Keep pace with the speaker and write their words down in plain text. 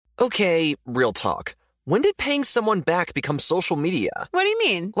Okay, real talk. When did paying someone back become social media? What do you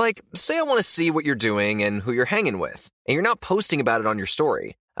mean? Like, say I want to see what you're doing and who you're hanging with, and you're not posting about it on your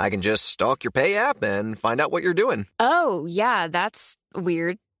story. I can just stalk your Pay app and find out what you're doing. Oh, yeah, that's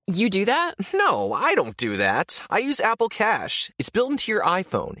weird. You do that? No, I don't do that. I use Apple Cash. It's built into your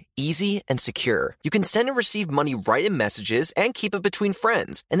iPhone, easy and secure. You can send and receive money right in messages and keep it between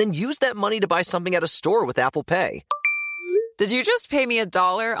friends, and then use that money to buy something at a store with Apple Pay. Did you just pay me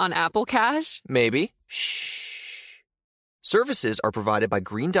 $1 on Apple Cash? Maybe. Shh. Services are provided by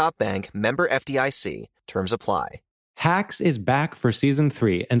Green Dot Bank, member FDIC. Terms apply. Hacks is back for season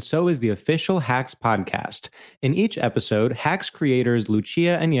 3, and so is the official Hacks podcast. In each episode, Hacks creators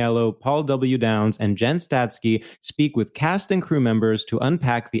Lucia Aniello, Paul W. Downs, and Jen Statsky speak with cast and crew members to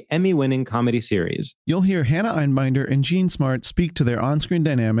unpack the Emmy-winning comedy series. You'll hear Hannah Einbinder and Jean Smart speak to their on-screen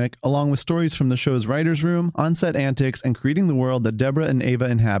dynamic, along with stories from the show's writer's room, on-set antics, and creating the world that Deborah and Ava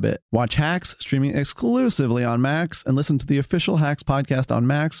inhabit. Watch Hacks, streaming exclusively on Max, and listen to the official Hacks podcast on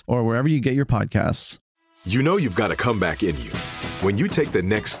Max or wherever you get your podcasts. You know you've got a comeback in you. When you take the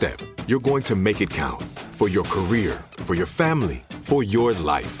next step, you're going to make it count for your career, for your family, for your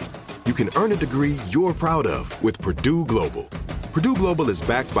life. You can earn a degree you're proud of with Purdue Global. Purdue Global is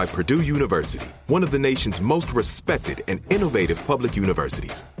backed by Purdue University, one of the nation's most respected and innovative public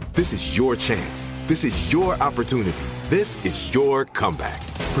universities. This is your chance. This is your opportunity. This is your comeback.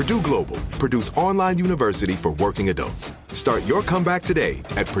 Purdue Global, Purdue's online university for working adults. Start your comeback today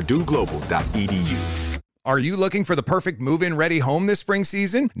at purdueglobal.edu. Are you looking for the perfect move-in ready home this spring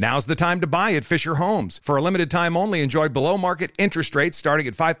season? Now's the time to buy at Fisher Homes. For a limited time only, enjoy below-market interest rates starting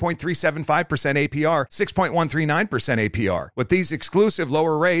at 5.375% APR, 6.139% APR. With these exclusive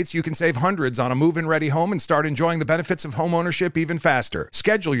lower rates, you can save hundreds on a move-in ready home and start enjoying the benefits of home ownership even faster.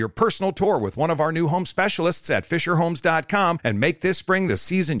 Schedule your personal tour with one of our new home specialists at FisherHomes.com and make this spring the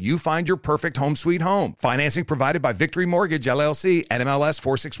season you find your perfect home sweet home. Financing provided by Victory Mortgage, LLC, NMLS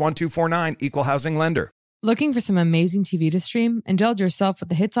 461249, Equal Housing Lender. Looking for some amazing TV to stream? Indulge yourself with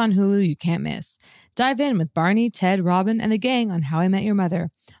the hits on Hulu you can't miss. Dive in with Barney, Ted, Robin, and the gang on How I Met Your Mother.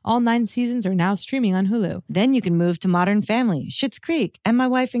 All 9 seasons are now streaming on Hulu. Then you can move to Modern Family, Schitt's Creek, and My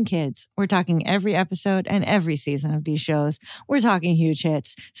Wife and Kids. We're talking every episode and every season of these shows. We're talking huge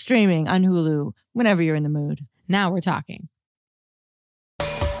hits, streaming on Hulu whenever you're in the mood. Now we're talking.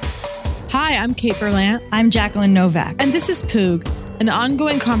 Hi, I'm Kate Berlant. I'm Jacqueline Novak. And this is Poog, an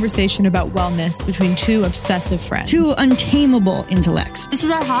ongoing conversation about wellness between 2 obsessive friends. 2 untamable intellects. This is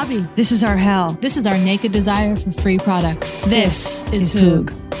our hobby. This is our hell. This is our naked desire for free products. This is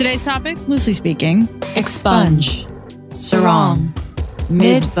Poog. Today's topics? Loosely speaking, expunge, sarong,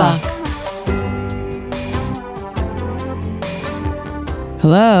 mid-buck.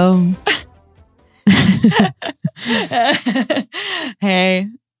 Hello. Hey.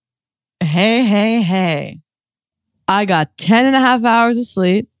 I got 10 and a half hours of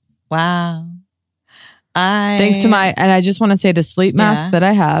sleep. Wow. Thanks to and I just want to say the sleep mask that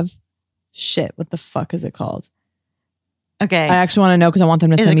I have. Shit, what the fuck is it called? Okay. I actually want to know because I want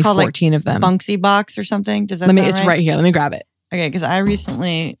them to send me 14 of them. Bunksy Box or something? Does that sound It's right here. Let me grab it. Okay, because I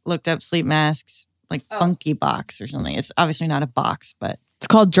recently looked up sleep masks, like Bunky Box or something. It's obviously not a box, but it's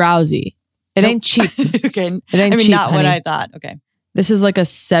called Drowsy. It ain't cheap. Okay. It ain't cheap, not honey. what I thought. Okay. This is like a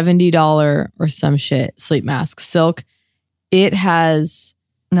 $70 or some shit sleep mask. Silk. It has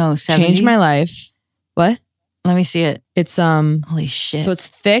changed my life. What? Let me see it. It's holy shit. So it's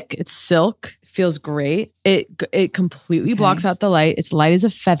thick. It's silk. It feels great. It completely blocks out the light. It's light as a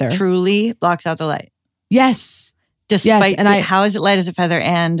feather. Truly blocks out the light. Yes. Despite how is it light as a feather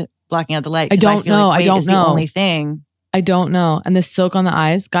and blocking out the light? I don't know. Like I don't know. The only thing. I don't know. And the silk on the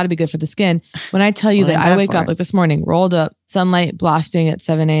eyes, got to be good for the skin. When I tell you that I wake up like this morning, rolled up, sunlight blasting at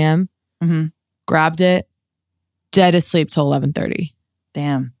 7 a.m., grabbed it, dead asleep till 11:30.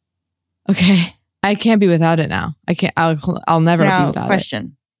 Damn. Okay. I can't be without it now. I can't. I'll never be without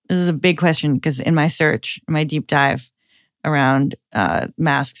question. This is a big question because in my search, my deep dive around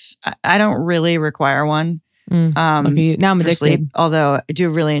masks, I don't really require one. Okay. Now I'm addicted. Sleep, although I do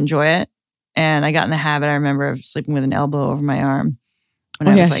really enjoy it. And I got in the habit, I remember, of sleeping with an elbow over my arm. When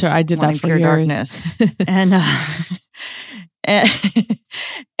I was, I did that for pure years. Darkness.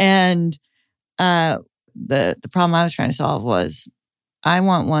 and the problem I was trying to solve was I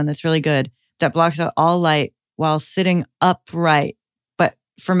want one that's really good, that blocks out all light while sitting upright, but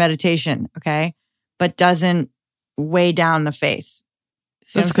for meditation, okay? But doesn't weigh down the face.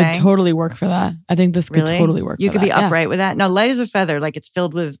 This could totally work for that. I think this could totally work for that. You could be upright with that. Now, light as a feather, like it's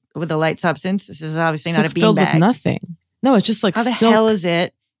filled with a light substance. This is obviously not a beanbag. Filled with nothing. No, it's just like how the silk. hell is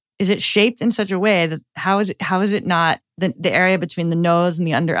it? is it shaped in such a way that how is it not the area between the nose and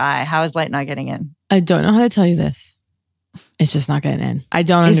the under eye? How is light not getting in? I don't know how to tell you this. It's just not getting in. I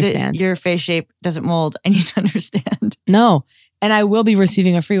don't understand. Your face shape doesn't mold. I need to understand. No. And I will be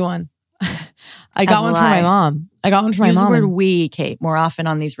receiving a free one. I got one for my mom. Use the word we, Kate, more often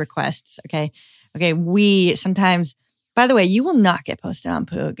on these requests. Okay. We sometimes, by the way, you will not get posted on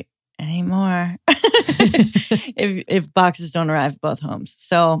Poog anymore if boxes don't arrive at both homes.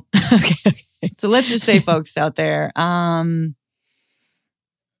 So, okay. So let's just say, folks out there,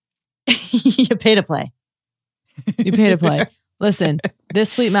 you pay to play. You pay to play. Listen,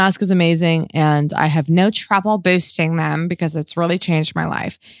 this sleep mask is amazing and I have no trouble boosting them because it's really changed my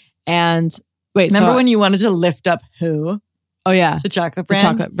life. And wait, remember when you wanted to lift up who? Oh yeah. The chocolate brand? The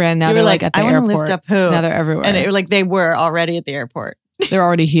chocolate brand. Now they're like at the airport. I want to lift up who? Now they're everywhere. And they were already at the airport. They're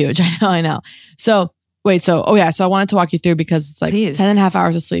already huge. I know. So wait, so I wanted to walk you through because it's like 10 and a half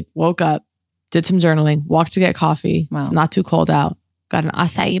hours of sleep. Woke up, did some journaling, walked to get coffee. Wow. It's not too cold out. Got an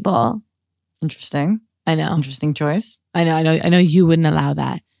acai bowl. Interesting. I know. Interesting choice. I know you wouldn't allow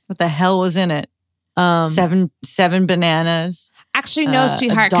that. What the hell was in it? 7 bananas. Actually, no,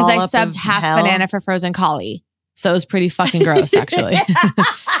 sweetheart, because I subbed half banana for frozen cauli. So it was pretty fucking gross, actually.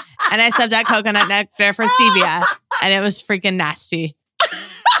 And I subbed that coconut nectar for stevia. And it was freaking nasty.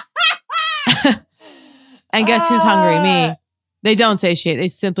 And guess who's hungry? Me. They don't say shit. They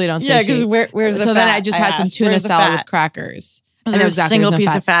simply don't say shit. Yeah, because where's the fat? So then I just had some tuna salad with crackers. And there was a single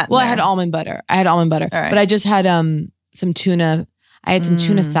piece of fat. Well, I had almond butter. Right. But I just had some tuna. I had some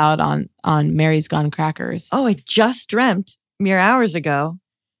tuna salad on Mary's Gone Crackers. Oh, I just dreamt mere hours ago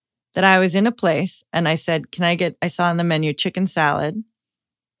that I was in a place and I said, I saw on the menu chicken salad.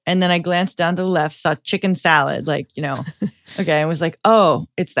 And then I glanced down to the left, saw chicken salad, okay, and was like, oh,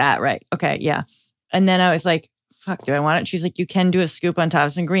 it's that, right? Okay, yeah. And then I was like, fuck, do I want it? She's like, you can do a scoop on top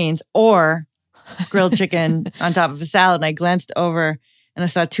of some greens or grilled chicken on top of a salad. And I glanced over and I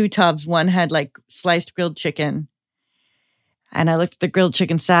saw 2 tubs. One had like sliced grilled chicken. And I looked at the grilled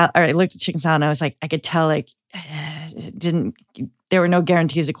chicken salad, or I looked at chicken salad and I was like, I could tell there were no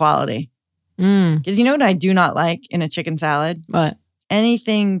guarantees of quality. Because you know what I do not like in a chicken salad? What?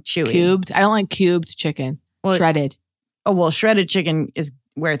 Anything chewy. Cubed? I don't like cubed chicken. Well, shredded. Oh, well, shredded chicken is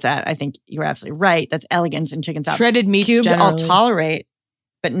where it's at. I think you're absolutely right. That's elegance in chicken salad. Shredded meats cubed, generally. I'll tolerate,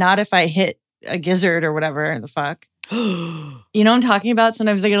 but not if I hit a gizzard or whatever the fuck. You know what I'm talking about?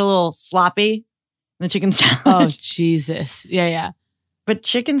 Sometimes they get a little sloppy in the chicken salad. Oh, Jesus. Yeah. But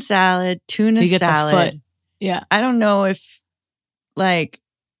chicken salad, tuna you get salad. The foot. Yeah. I don't know if,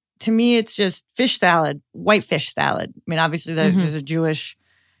 to me, it's just fish salad, white fish salad. I mean, obviously there's a Jewish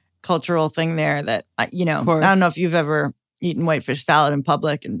cultural thing there that, I don't know if you've ever eaten white fish salad in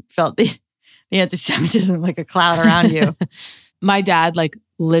public and felt the anti-Semitism like a cloud around you. My dad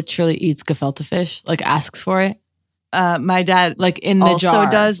literally eats gefilte fish, asks for it. My dad in the jar. Also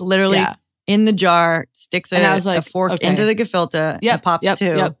does literally in the jar, sticks a fork into the gefilte and pops two.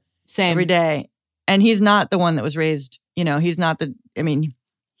 Yep. Same. Every day. And he's not the one that was raised, he's not the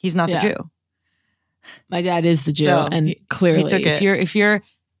Jew. My dad is the Jew. So and clearly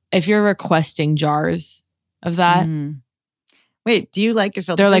if you're requesting jars of that. Wait, do you like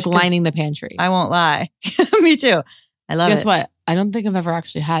gefilte fish? They're lining the pantry. I won't lie. Me too. I love it. Guess what? I don't think I've ever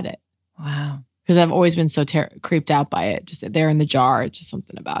actually had it. Wow. Because I've always been so creeped out by it. Just there in the jar, it's just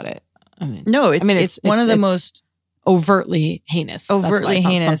something about it. It's one of the most overtly heinous. Overtly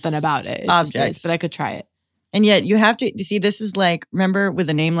heinous. Something about it. Objects. But I could try it. And yet you have to see, this is remember with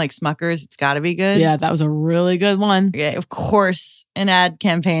a name like Smucker's, it's got to be good. Yeah, that was a really good one. Okay, of course, an ad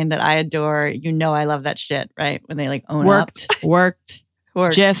campaign that I adore. I love that shit, right? When they own Worked.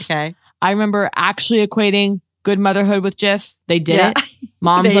 Jif. Okay. I remember actually equating good motherhood with Jif. They did it.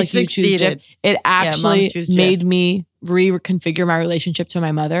 Mom's you choose Jif. It actually made me reconfigure my relationship to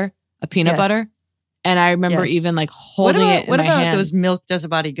my mother, a peanut butter. And I remember even holding it in my hands. What about those Milk Does a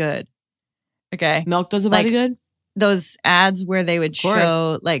Body Good? Okay. Milk Does a Body Good? Those ads where they would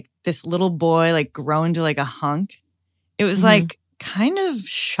show this little boy grown to a hunk. It was kind of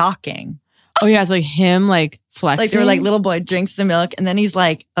shocking. Oh yeah, it's him flexing. They were little boy drinks the milk and then he's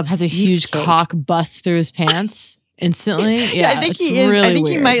has a huge cock bust through his pants instantly. Yeah, I think he is. Really I think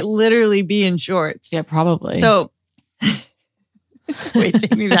weird. He might literally be in shorts. Yeah, probably. So wait,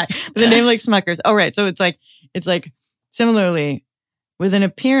 take me back. The name Smucker's. Oh right, so it's similarly with an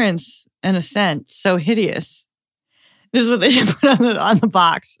appearance and a scent so hideous. This is what they should put on the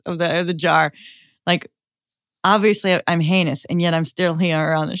box of the jar. Obviously I'm heinous and yet I'm still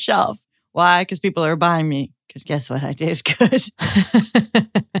here on the shelf. Why? Because people are buying me Because guess what? I taste good.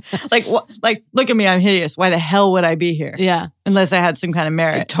 Like, look at me. I'm hideous. Why the hell would I be here? Yeah. Unless I had some kind of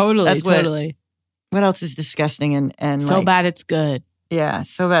merit. Totally. What else is disgusting and so bad it's good. Yeah,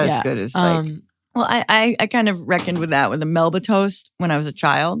 so bad it's good is like. Well, I kind of reckoned with that with a Melba toast when I was a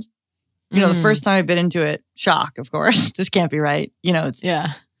child. You know, the first time I bit into it, shock, of course. This can't be right. You know, it's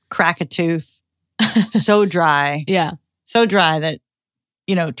crack a tooth, so dry. Yeah. So dry that,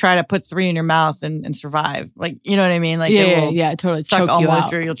 you know, try to put 3 in your mouth and survive. Like, you know what I mean? Like, totally. Suck choke all you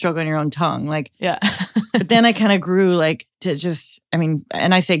moisture, out. you'll choke on your own tongue. Like, yeah. But then I kind of grew like to just, I mean,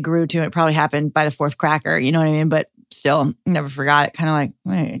 and I say grew too, it probably happened by the 4th cracker, you know what I mean? But still, never forgot it. Kind of like,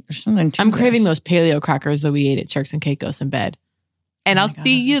 wait, there's something to I'm this. craving those paleo crackers that we ate at Turks and Caicos in bed. And I'll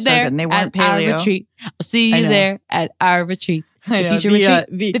see you there and they weren't at paleo. Our retreat. I'll see you there at our retreat. I The know. future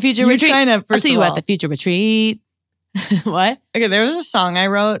retreat. The future retreat. I'll see you at the future retreat. What? Okay, there was a song I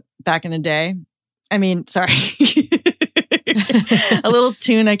wrote back in the day. I mean, sorry. A little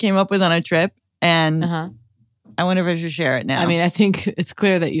tune I came up with on a trip. And I wonder if I should share it now. I mean, I think it's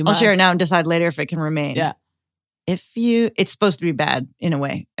clear that you must. I'll share it now and decide later if it can remain. Yeah. It's supposed to be bad in a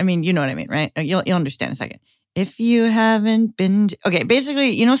way. I mean, you know what I mean, right? You'll understand in a second. If you haven't been okay, basically,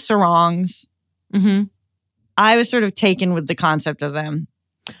 you know, sarongs. Mm-hmm. I was sort of taken with the concept of them.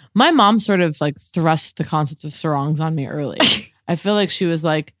 My mom sort of like thrust the concept of sarongs on me early. I feel like she was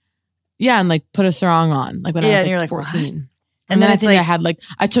like, yeah, and like put a sarong on, like when I was like, you're like 14. What? And then I think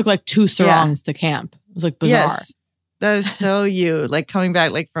I took like 2 sarongs to camp. It was like bizarre. Yes, that is so you. Like coming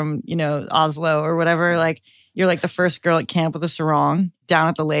back like from, you know, Oslo or whatever, like you're like the first girl at camp with a sarong down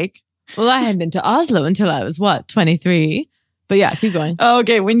at the lake. Well, I hadn't been to Oslo until I was 23. But yeah, keep going. Oh,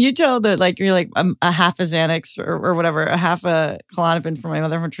 okay. When you tell that, like, you're like a half a Xanax or whatever, a half a Klonopin for my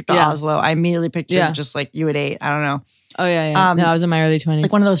mother from trip to Oslo, I immediately pictured just like you at 8. I don't know. Oh, yeah. No, I was in my early 20s.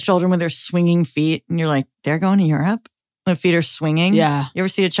 Like one of those children with their swinging feet. And you're like, they're going to Europe? The feet are swinging? Yeah. You ever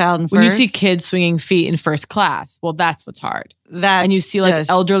see a child in first? When you see kids swinging feet in first class, well, that's what's hard. And you see like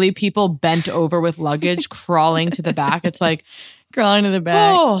elderly people bent over with luggage crawling to the back. It's like. Crawling to the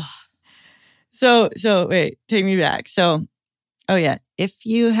back. Oh. So wait, take me back. So, oh yeah. If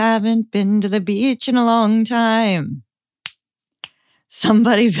you haven't been to the beach in a long time,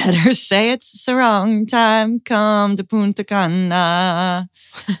 somebody better say it's the wrong time. Come to Punta Cana.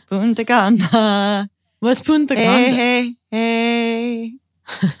 Punta Cana. What's Punta Cana? Hey.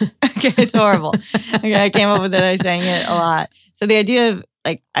 Okay, it's horrible. Okay, I came up with it. I sang it a lot. So the idea of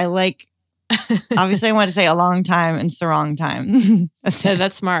like, obviously I wanted to say a long time and sarong time.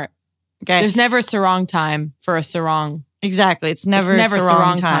 That's smart. Okay. There's never a sarong time for a sarong. Exactly. It's never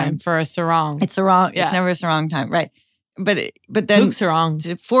sarong time for a sarong. It's sarong. Yeah. It's never a sarong time. Right. But then Luke sarongs.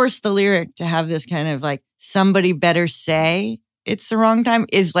 To force the lyric to have this kind of like somebody better say it's the wrong time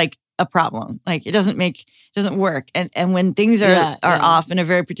is like a problem. Like it doesn't work. And when things are off in a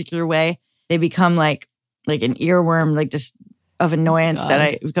very particular way, they become like an earworm, like this of annoyance that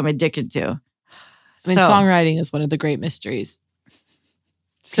I become addicted to. I mean, songwriting is one of the great mysteries.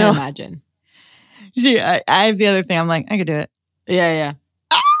 Can't imagine. See, I have the other thing. I'm like, I could do it. Yeah.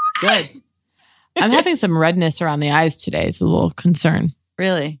 Good. I'm having some redness around the eyes today. It's a little concern.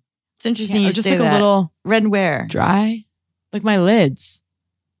 Really? It's interesting you just say like that. A little red where? Dry. Like my lids.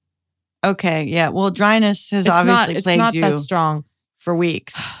 Okay, yeah. Well, dryness has obviously plagued you that strong for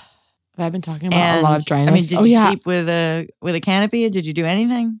weeks. I've been talking about a lot of dryness. I mean, did you sleep with a canopy? Did you do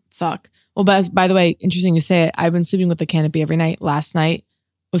anything? Fuck. Well, by the way, interesting you say it. I've been sleeping with the canopy every night. Last night,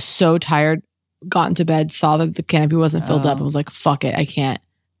 was so tired, got into bed, saw that the canopy wasn't filled up, and was like, fuck it, I can't.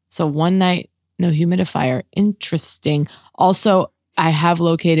 So one night, no humidifier. Interesting. Also, I have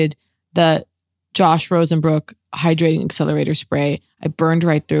located the Josh Rosenbrook Hydrating Accelerator Spray. I burned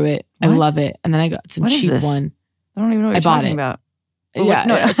right through it. What? I love it. And then I got some cheap one. I don't even know what you're talking about. Well, yeah.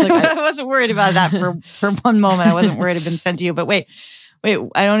 No, it's like I wasn't worried about that for one moment. I wasn't worried it had been sent to you. But wait,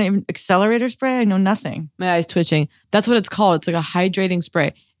 I don't even accelerator spray? I know nothing. My eye's twitching. That's what it's called. It's like a hydrating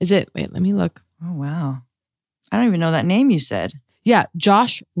spray. Wait, let me look. Oh, wow. I don't even know that name you said. Yeah,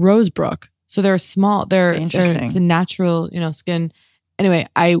 Josh Rosebrook. So they're small. It's a natural, skin. Anyway,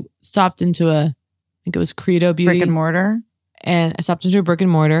 I stopped into I think it was Credo Beauty. Brick and mortar? And I stopped into a brick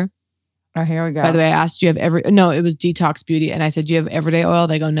and mortar. Oh, here we go. By the way, I asked, do you have no, it was Detox Beauty. And I said, do you have everyday oil?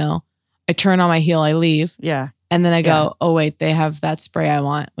 They go, no. I turn on my heel, I leave. Yeah. And then I go, oh, wait, they have that spray I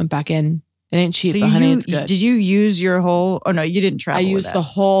want. Went back in. It ain't cheap, but honey, it's good. Did you use your whole, oh no, you didn't travel I used the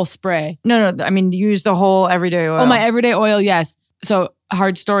whole spray. No, I mean, you used the whole everyday oil. Oh, my everyday oil, yes. So,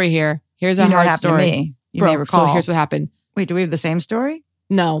 hard story here. Here's a hard story. To me. You may recall. So here's what happened. Wait, do we have the same story?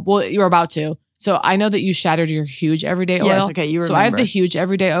 No, well, you're about to. So I know that you shattered your huge everyday oil. Yes, okay, you remember. So I have the huge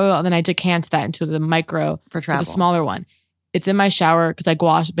everyday oil, and then I decant that into the micro for travel. The smaller one. It's in my shower because I've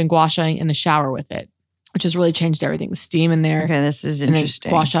been gua shaing in the shower with it, which has really changed everything. The steam in there. Okay, this is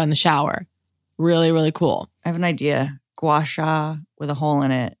interesting. Gua sha in the shower. Really, really cool. I have an idea. Gua sha with a hole in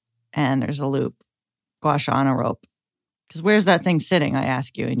it, and there's a loop. Gua sha on a rope. Because where's that thing sitting, I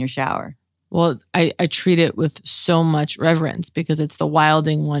ask you, in your shower? Well, I treat it with so much reverence because it's the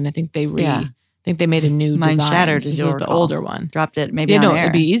Wilding one. I think they made a new Mine design. Shattered, this is the older one. Dropped it maybe on air.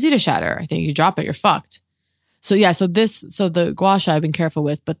 It'd be easy to shatter. I think you drop it, you're fucked. So yeah, so the gua sha I've been careful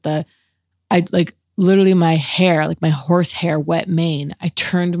with, but I literally my hair, like my horse hair wet mane, I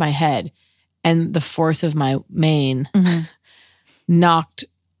turned my head and the force of my mane knocked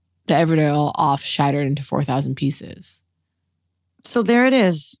the everyday oil off, shattered into 4,000 pieces. So there it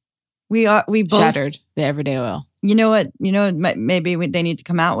is. We both shattered the everyday oil. You know what? Maybe they need to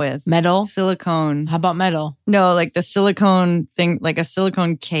come out with metal, silicone. How about metal? No, like the silicone thing, like a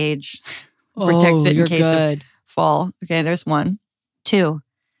silicone cage protects it in case of fall. Okay, there's 1. 2.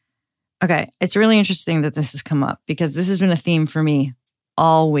 Okay, it's really interesting that this has come up because this has been a theme for me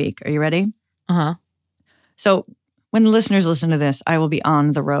all week. Are you ready? So when the listeners listen to this, I will be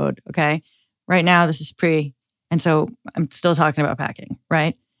on the road. Okay, right now this is pre, and so I'm still talking about packing.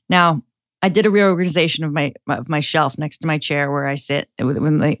 Right now, I did a reorganization of my shelf next to my chair where I sit with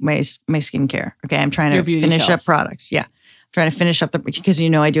my skincare. Okay, I'm trying to finish up products. Yeah, I'm trying to finish up because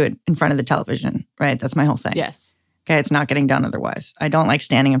I do it in front of the television. Right, that's my whole thing. Yes. Okay, it's not getting done otherwise. I don't like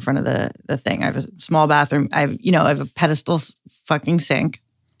standing in front of the thing. I have a small bathroom. I have a pedestal fucking sink.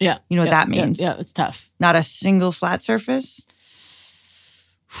 Yeah. You know what that means? Yeah, it's tough. Not a single flat surface.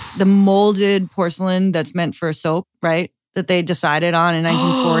 The molded porcelain that's meant for soap, right? That they decided on in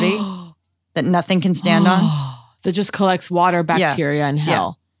 1940 that nothing can stand on. That just collects water, bacteria, and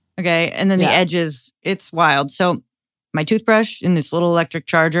hell. Yeah. Okay, and then the edges, it's wild. So my toothbrush in this little electric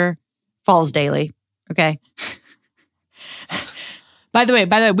charger falls daily. Okay. By the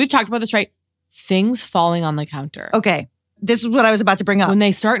way, we've talked about this, right? Things falling on the counter. Okay. This is what I was about to bring up. When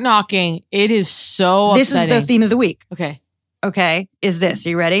they start knocking, it is so This upsetting. is the theme of the week. Okay. Is this. Are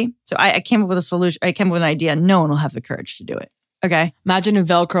you ready? So I came up with a solution. I came up with an idea. No one will have the courage to do it. Okay. Imagine a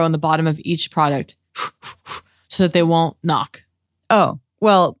Velcro on the bottom of each product so that they won't knock. Oh,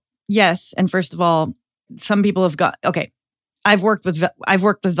 well, yes. And first of all, some people have got, okay. I've worked with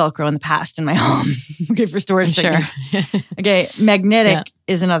Velcro in the past in my home. Okay, for storage techniques. Sure. Okay, magnetic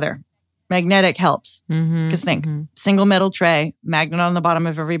is another. Magnetic helps. Because think, single metal tray, magnet on the bottom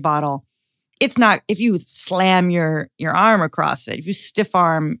of every bottle. It's not, if you slam your arm across it, if you stiff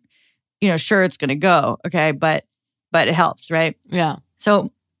arm, sure it's going to go. Okay, but it helps, right? Yeah.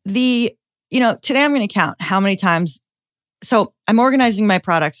 So today I'm going to count how many times. So I'm organizing my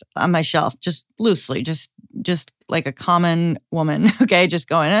products on my shelf just loosely, just like a common woman. Okay, just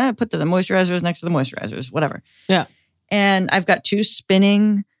going, put the moisturizers next to the moisturizers, whatever. Yeah. And I've got 2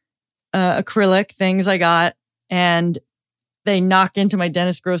 spinning acrylic things I got, and they knock into my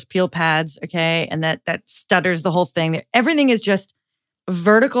Dennis Gross peel pads. Okay, and that stutters the whole thing. Everything is just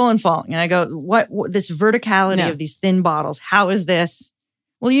vertical and falling. And I go, what this verticality of these thin bottles? How is this?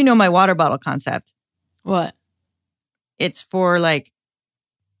 Well, my water bottle concept. What? It's for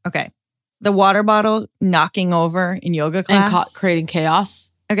the water bottle knocking over in yoga class. And creating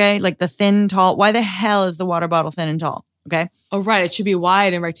chaos. Okay, like the thin, tall. Why the hell is the water bottle thin and tall? Okay. Oh, right. It should be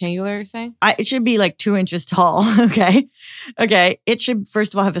wide and rectangular, you're saying? It should be like 2 inches tall. Okay. Okay. It should,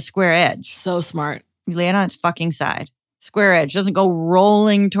 first of all, have a square edge. So smart. You lay it on its fucking side. Square edge. Doesn't go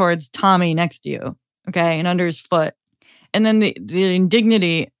rolling towards Tommy next to you. Okay. And under his foot. And then the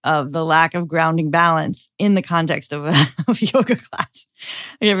indignity of the lack of grounding balance in the context of a yoga class.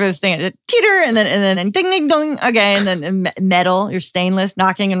 Okay, for this thing, teeter, and then ding, ding, dong. Okay, and then metal, you're stainless,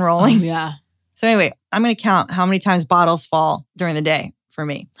 knocking and rolling. Oh, yeah. So anyway, I'm going to count how many times bottles fall during the day for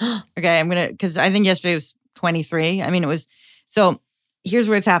me. Okay, because I think yesterday was 23. I mean, it was, so here's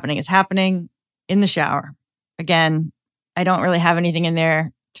where it's happening. It's happening in the shower. Again, I don't really have anything in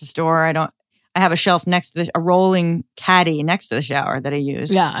there to store. I have a shelf next to a rolling caddy next to the shower that I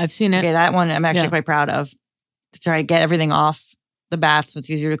use. Yeah, I've seen it. Okay, that one I'm actually quite proud of. To try to get everything off the bath so it's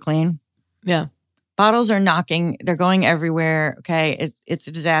easier to clean. Yeah. Bottles are knocking. They're going everywhere. Okay, it's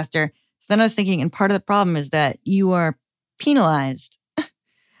a disaster. So then I was thinking, and part of the problem is that you are penalized,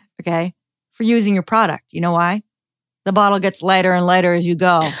 okay, for using your product. You know why? The bottle gets lighter and lighter as you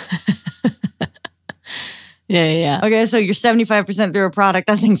go. Yeah. Okay, so you're 75% through a product.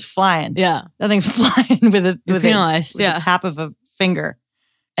 That thing's flying. Yeah. That thing's flying with a tap of a finger.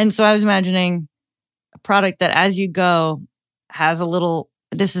 And so I was imagining a product that as you go has a little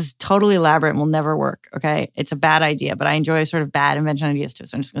this is totally elaborate and will never work, okay? It's a bad idea, but I enjoy sort of bad invention ideas too.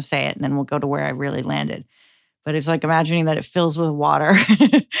 So I'm just going to say it and then we'll go to where I really landed. But it's like imagining that it fills with water.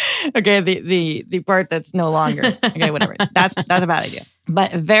 Okay, the part that's no longer. Okay, whatever. That's a bad idea.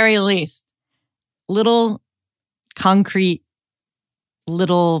 But at very least, little concrete,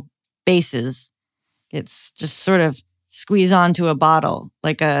 little bases. It's just sort of squeeze onto a bottle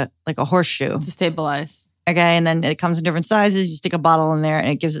like a horseshoe to stabilize. Okay, and then it comes in different sizes. You stick a bottle in there, and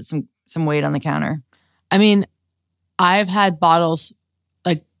it gives it some weight on the counter. I mean, I've had bottles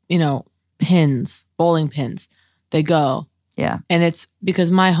like, pins, bowling pins. They go. Yeah. And it's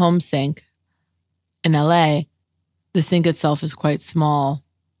because my home sink in LA, the sink itself is quite small.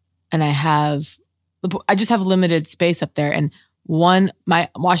 And I just have limited space up there. And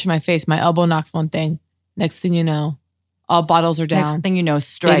washing my face, my elbow knocks one thing. Next thing you know, all bottles are down. Next thing you know,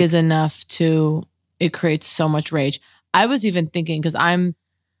 strike. It is enough it creates so much rage. I was even thinking, because I want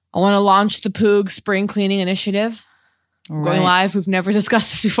to launch the Poog Spring Cleaning Initiative. Right. Going live. We've never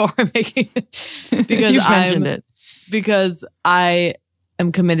discussed this before. I'm making it because I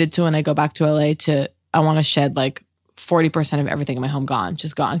am committed to when I go back to LA I want to shed like 40% of everything in my home gone.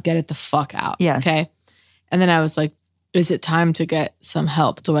 Just gone. Get it the fuck out. Yes. Okay. And then I was like, is it time to get some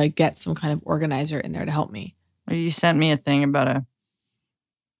help? Do I get some kind of organizer in there to help me? You sent me a thing about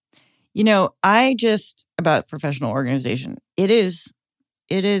about professional organization. It is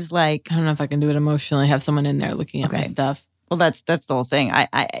like, I don't know if I can do it emotionally. Have someone in there looking at my stuff. Well, that's the whole thing. I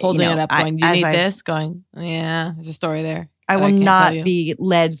holding it up, going, "Do you need this?" Going, "Yeah, there's a story there." I will not be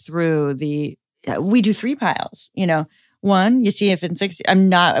led through we do 3 piles. One, you see if in 6.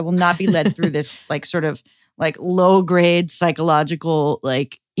 I will not be led through this like sort of like low grade psychological,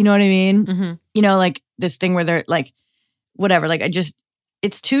 like, you know what I mean? Mm-hmm. Like this thing where they're like, whatever. Like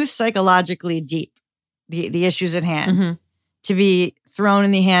it's too psychologically deep. The issues at hand. Mm-hmm. To be thrown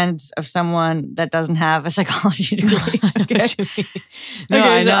in the hands of someone that doesn't have a psychology degree. Okay? No,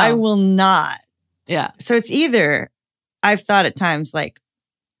 I know. I will not. Yeah. So it's either, I've thought at times like,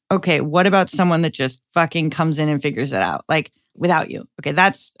 okay, what about someone that just fucking comes in and figures it out? Like without you. Okay,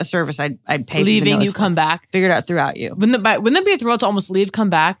 that's a service I'd pay. Leaving you, come back. Figure it out throughout you. Wouldn't that be a thrill to almost leave,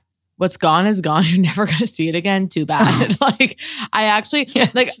 come back? What's gone is gone. You're never going to see it again. Too bad. Like, I actually,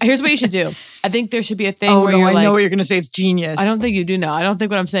 here's what you should do. I think there should be a thing where you're I know what you're going to say. It's genius. I don't think you do know. I don't think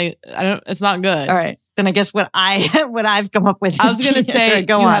what I'm saying, it's not good. All right. Then I guess what I've come up with is I was going to say, right,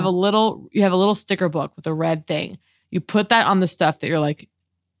 you have a little sticker book with a red thing. You put that on the stuff that you're like,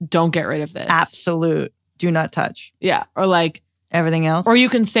 don't get rid of this. Absolute. Do not touch. Yeah. Or like. Everything else. Or you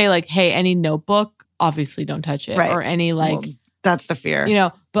can say like, hey, any notebook, obviously don't touch it. Right. Or any like. Well, that's the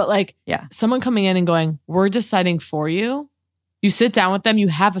fear. But like, yeah, someone coming in and going, we're deciding for you. You sit down with them, you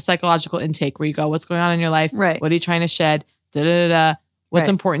have a psychological intake where you go, what's going on in your life? Right. What are you trying to shed? What's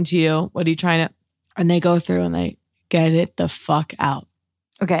important to you? What are you trying to, and they go through and they get it the fuck out.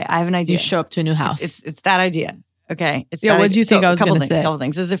 Okay. I have an idea. You show up to a new house. It's that idea. Okay. What did you think I was going to say? A couple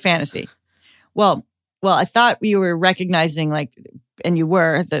things. This is a fantasy. Well, I thought you were recognizing like, and you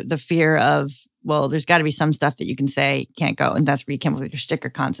were the fear of, well, there's got to be some stuff that you can say can't go. And that's where you came up with your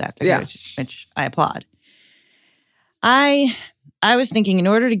sticker concept, which I applaud. I was thinking in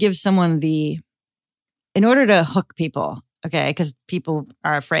order to hook people, okay, because people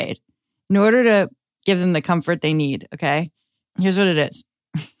are afraid, in order to give them the comfort they need, okay, here's what it is.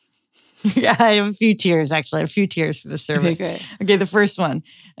 Yeah, I have a few tiers, actually. I have a few tiers for the service. Okay, the first one.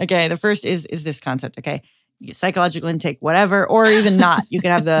 Okay, the first is this concept, okay? Psychological intake, whatever, or even not. You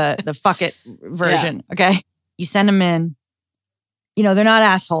could have the fuck it version, okay? You send them in. They're not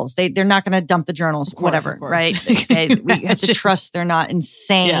assholes. They're not going to dump the journals, whatever, right? Okay, we have to trust they're not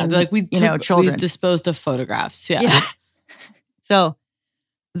insane. Yeah, like children. We disposed of photographs. Yeah. So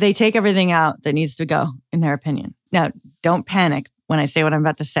they take everything out that needs to go, in their opinion. Now, don't panic when I say what I'm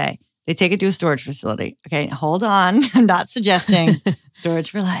about to say. They take it to a storage facility. Okay, hold on. I'm not suggesting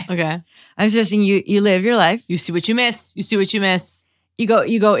storage for life. Okay. I'm suggesting you live your life. You see what you miss. You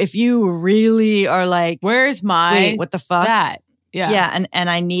go, if you really are like, where's my, wait, what the fuck? That. Yeah. Yeah, and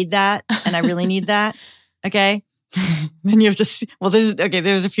I need that, and I really need that. Okay. Then you have to,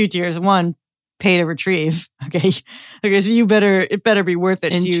 there's a few tiers. One, pay to retrieve. Okay. Okay, so it better be worth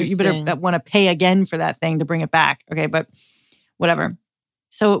it to you. You better want to pay again for that thing to bring it back. Okay, but whatever.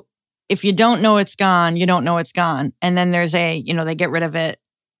 So if you don't know it's gone, you don't know it's gone. And then there's they get rid of it.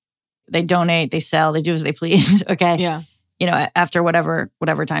 They donate, they sell, they do as they please. Okay. Yeah. After whatever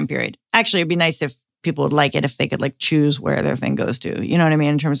time period. Actually, it'd be nice if people would like it if they could like choose where their thing goes to. You know what I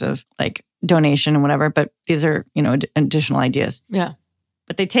mean? In terms of like donation and whatever. But these are, additional ideas. Yeah.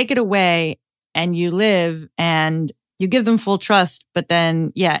 But they take it away and you live and you give them full trust, but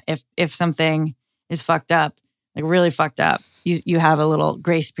then, if something is fucked up, like really fucked up, you have a little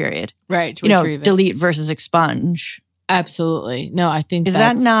grace period. Right. To retrieve it. Delete versus expunge. Absolutely. No, I think Is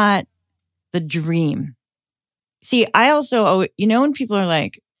that not the dream? See, I also, when people are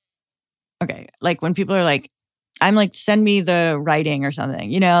like, okay, like when people are like, I'm like, send me the writing or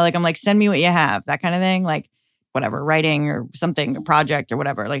something, like I'm like, send me what you have, that kind of thing. Like, whatever, writing or something, a project or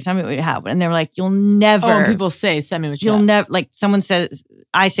whatever, like send me what you have. And they're like, you'll never. Oh, people say, send me what you have. You'll never, like someone says,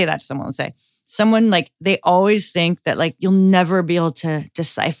 I say that to someone, say, someone like, they always think that like, you'll never be able to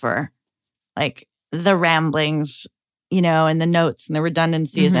decipher like the ramblings, and the notes and the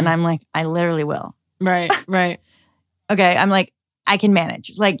redundancies. And I'm like, I literally will. Right. Okay. I'm like, I can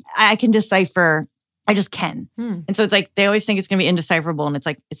manage. Like I can decipher. I just can. And so it's like, they always think it's going to be indecipherable and it's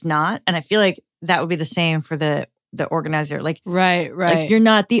like, it's not. And I feel like that would be the same for the organizer. Like, right. Like you're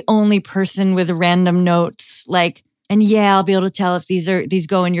not the only person with random notes. Like, and I'll be able to tell if these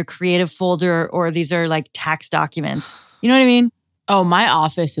go in your creative folder or these are like tax documents. You know what I mean? Oh, my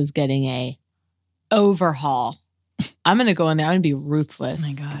office is getting a overhaul. I'm going to go in there. I'm going to be ruthless. Oh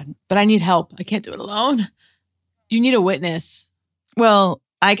my God. But I need help. I can't do it alone. You need a witness. Well,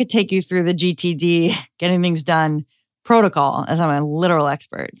 I could take you through the GTD, getting things done protocol, as I'm a literal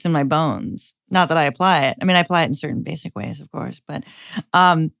expert. It's in my bones. Not that I apply it. I mean, I apply it in certain basic ways, of course, but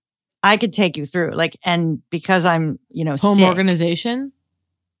I could take you through and because I'm, home sick, organization.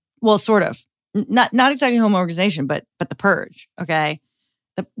 Well, sort of, not exactly home organization, but the purge. Okay.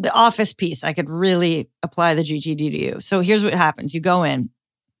 The office piece, I could really apply the GTD to you. So here's what happens. You go in,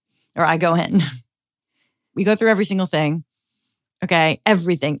 or I go in. We go through every single thing. Okay.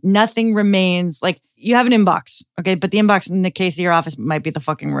 Everything. Nothing remains. Like you have an inbox. Okay. But the inbox in the case of your office might be the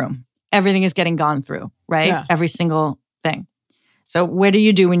fucking room. Everything is getting gone through, right? Yeah. Every single thing. So what do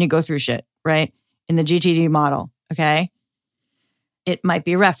you do when you go through shit, right? In the GTD model, okay? It might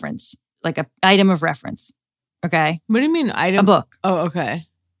be a reference, like an item of reference, okay? What do you mean item? A book. Oh, okay.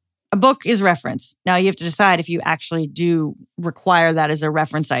 A book is reference. Now you have to decide if you actually do require that as a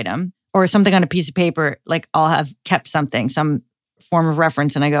reference item or something on a piece of paper. Like I'll have kept something, some form of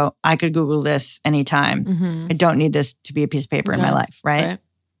reference, and I go, I could Google this anytime. Mm-hmm. I don't need this to be a piece of paper in my life, right?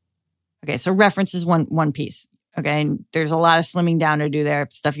 Okay, so reference is one piece. Okay, and there's a lot of slimming down to do there.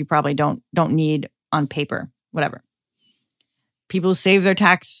 Stuff you probably don't need on paper, whatever. People save their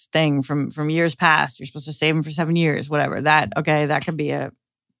tax thing from years past. You're supposed to save them for 7 years, whatever. That could be a,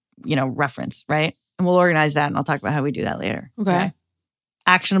 reference, right? And we'll organize that and I'll talk about how we do that later. Okay.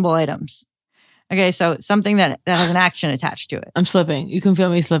 Actionable items. Okay, so something that has an action attached to it. I'm slipping. You can feel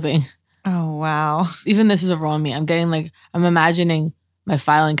me slipping. Oh, wow. Even this is overwhelming me. I'm imagining my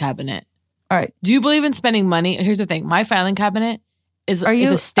filing cabinet. All right. Do you believe in spending money? Here's the thing. My filing cabinet is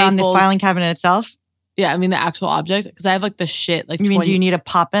a Staples. On the filing cabinet itself? Yeah, I mean the actual object. Because I have like the shit. Like, you mean, do you need a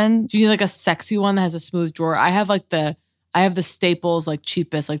pop-in? Do you need like a sexy one that has a smooth drawer? I have the Staples, like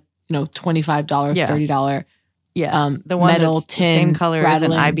cheapest, like, $25, $30. Yeah. The one metal that's tin, the same color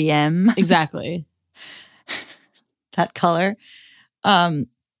rattling. as an IBM. Exactly. That color. I've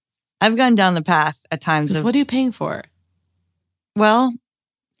gone down the path at times of, what are you paying for? Well,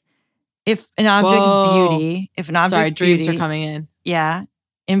 if an object's beauty, dreams are coming in. Yeah,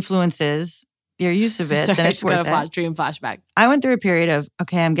 influences your use of it, then it's worth it. Dream flashback. I went through a period of,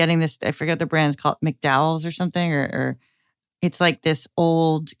 okay, I'm getting this, I forget the brand, it's called McDowell's or something, or it's like this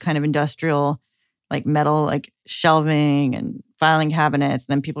old kind of industrial, like metal, like shelving and filing cabinets.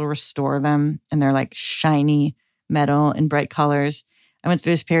 And then people restore them and they're like shiny metal in bright colors. I went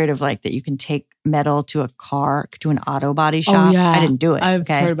through this period of like that you can take metal to a car, to an auto body shop. Oh, yeah. I didn't do it. I've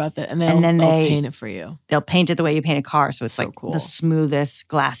heard about that. And then they'll paint it for you. They'll paint it the way you paint a car. So it's so like cool. The smoothest,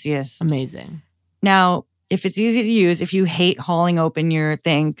 glassiest. Amazing. Now, if it's easy to use, if you hate hauling open your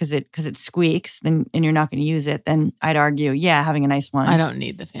thing because it squeaks, and you're not going to use it, then I'd argue, having a nice one. I don't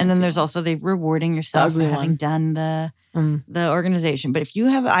need the fancy. And then there's also the rewarding yourself for having done the organization. But if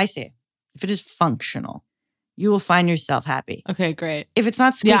it is functional, you will find yourself happy. Okay, great. If it's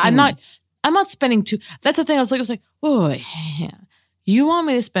not squeaking. Yeah, I'm not spending that's the thing. I was like, whoa, you want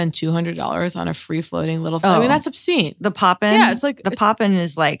me to spend $200 on a free floating little thing? I mean, that's obscene. The pop-in? Yeah, it's like. The pop-in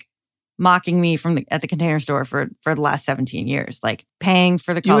is like mocking me at the Container Store for the last 17 years, like paying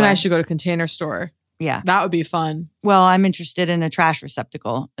for the color. You and I should go to Container Store. Yeah. That would be fun. Well, I'm interested in a trash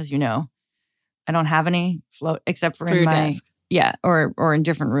receptacle, as you know. I don't have any float except for in your my desk. Yeah, or in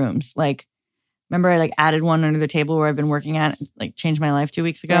different rooms. Like, remember I like added one under the table where I've been working at, like changed my life 2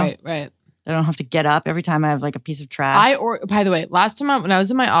 weeks ago. Right. I don't have to get up every time I have like a piece of trash. By the way, last time when I was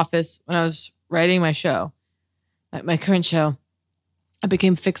in my office, when I was writing my show, my current show, I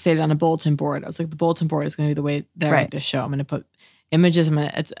became fixated on a bulletin board. I was like, the bulletin board is going to be the way that I write this show. I'm going to put images.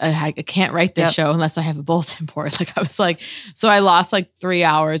 I can't write this show unless I have a bulletin board. Like I was like, so I lost like 3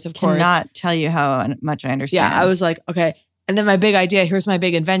 hours, of course. Cannot tell you how much I understand. Yeah, I was like, okay. And then my big idea, here's my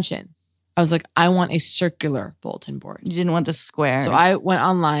big invention. I was like, I want a circular bulletin board. You didn't want the square. So I went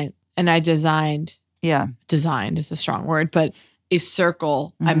online and I designed. Yeah. Designed is a strong word, but a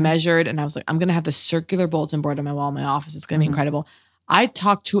circle. I measured and I was like, I'm going to have the circular bulletin board on my wall in my office. It's going to be incredible. I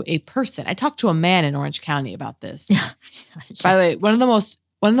talked to a person. I talked to a man in Orange County about this. Yeah. By the way, one of the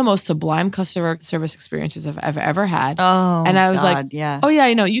most sublime customer service experiences I've ever had. Oh, and I was God, like, yeah. Oh yeah,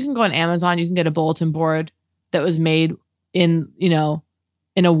 you can go on Amazon. You can get a bulletin board that was made in,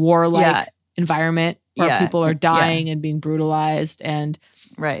 in a warlike environment where people are dying and being brutalized and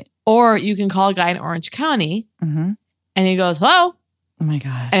right. Or you can call a guy in Orange County and he goes, hello. Oh my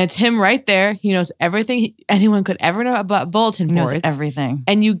God. And it's him right there. He knows everything anyone could ever know about bulletin boards. He knows everything.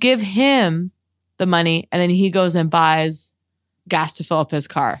 And you give him the money and then he goes and buys gas to fill up his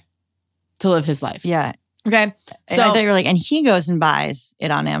car to live his life. Yeah. Okay. So I thought you were like, and he goes and buys it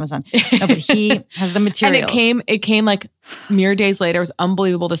on Amazon. No, but he has the materials. And it came like mere days later. It was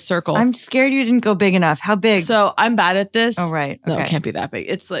unbelievable, the circle. I'm scared you didn't go big enough. How big? So I'm bad at this. Oh, right. Okay. No, it can't be that big.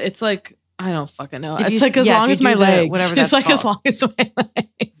 It's like, I don't fucking know. If It's you- like as yeah, long if as you my do the- legs. whatever It's that's like as called. long as my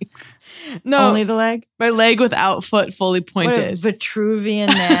legs. No. Only the leg? My leg without foot fully What a pointed. Vitruvian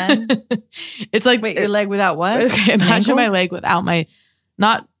man. It's like Wait, your leg without what? Okay, An imagine ankle? my leg without my,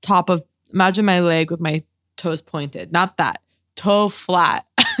 not top of, imagine my leg with my toes pointed. Not that. Toe flat.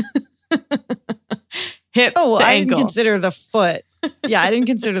 Hip Oh, to I ankle. didn't consider the foot. Yeah, I didn't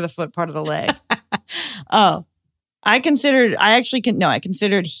consider the foot part of the leg. Oh. I considered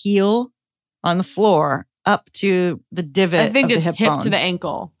heel on the floor up to the divot I think of it's the hip hip bone. to the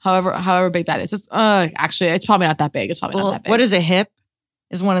ankle. However big that is. Actually, it's probably not that big. It's probably not that big. What is a hip?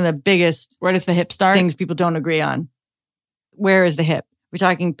 Is one of the biggest Where does the hip start? things people don't agree on. Where is the hip? We're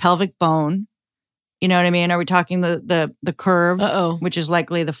talking pelvic bone. You know what I mean? Are we talking the curve, Uh-oh. which is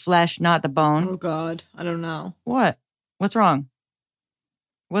likely the flesh, not the bone? Oh, God. I don't know. What? What's wrong?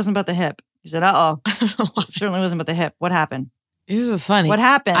 It wasn't about the hip. You said, uh-oh. I don't know what. It certainly wasn't about the hip. What happened? This was funny. What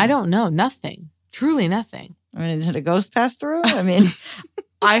happened? I don't know. Nothing. Truly nothing. I mean, did a ghost pass through? I mean,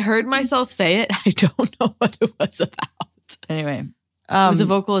 I heard myself say it. I don't know what it was about. anyway. It was a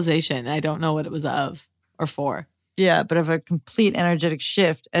vocalization. I don't know what it was of or for. Yeah, but of a complete energetic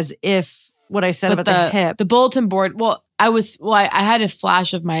shift, as if what I said about the hip. The bulletin board. I had a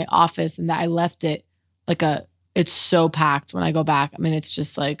flash of my office and that I left it it's so packed when I go back. I mean, it's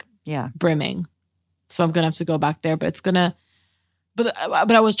just like brimming. So I'm going to have to go back there, but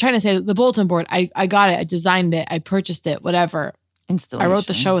I was trying to say the bulletin board, I got it. I designed it. I purchased it, whatever. Installation. I wrote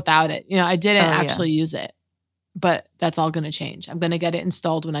the show without it. I didn't actually use it, but that's all going to change. I'm going to get it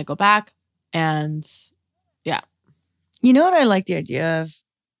installed when I go back. And yeah. You know what I like the idea of?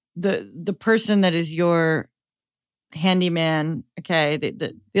 The person that is your handyman, okay,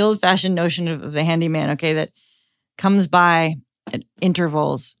 the old-fashioned notion of the handyman, okay, that comes by at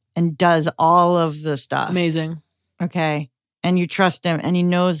intervals and does all of the stuff. Amazing. Okay. And you trust him and he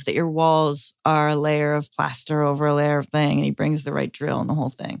knows that your walls are a layer of plaster over a layer of thing and he brings the right drill and the whole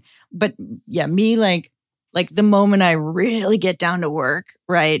thing. But yeah, me like the moment I really get down to work,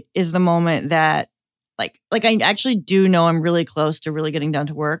 right, is the moment that like I actually do know I'm really close to really getting down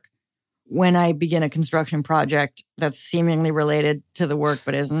to work when I begin a construction project that's seemingly related to the work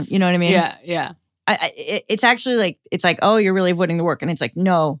but isn't. You know what I mean? Yeah, yeah. It's actually it's like, oh, you're really avoiding the work. And it's like,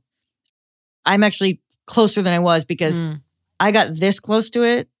 no, I'm actually closer than I was because I got this close to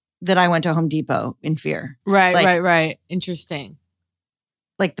it that I went to Home Depot in fear. Right, right. Interesting.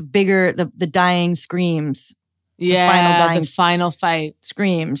 Like the bigger, the dying screams. Yeah, the final fight.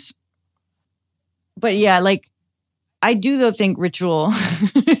 Screams. But yeah, I do though think ritual.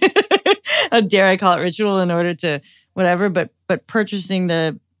 How dare I call it ritual in order to whatever, but purchasing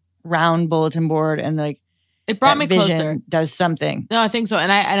the round bulletin board and it brought me closer. Does something. No, I think so.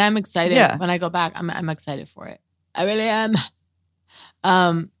 And I'm excited when I go back. I'm excited for it. I really am.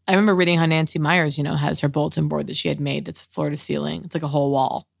 I remember reading how Nancy Myers, has her bulletin board that she had made that's floor to ceiling. It's like a whole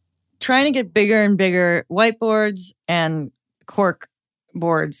wall. Trying to get bigger and bigger whiteboards and cork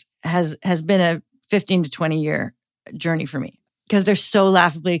boards has been a 15 to 20 year journey for me because they're so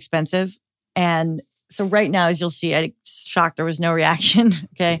laughably expensive. And so right now, as you'll see, I'm shocked there was no reaction.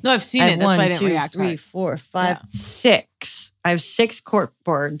 Okay. No, I've seen it. That's why I didn't 1, 2, react. 3, 4, 5, 6. I have 6 cork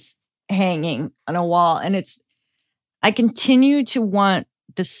boards hanging on a wall. And I continue to want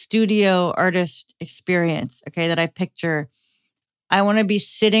the studio artist experience, okay, that I picture. I want to be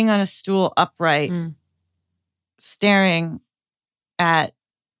sitting on a stool upright, staring at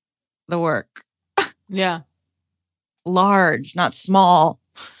the work. Yeah. Large, not small.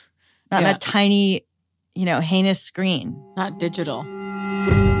 Not a tiny, heinous screen. Not digital.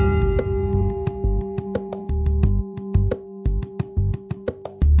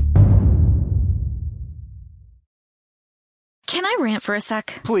 Can I rant for a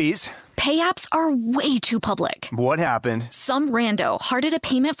sec? Please. Pay apps are way too public. What happened? Some rando hearted a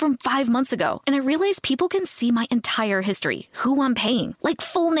payment from 5 months ago, and I realized people can see my entire history, who I'm paying, like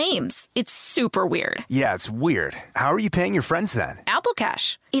full names. It's super weird. Yeah, it's weird. How are you paying your friends then? Apple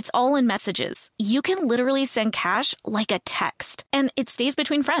Cash. It's all in messages. You can literally send cash like a text, and it stays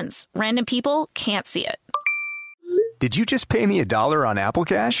between friends. Random people can't see it. Did you just pay me $1 on Apple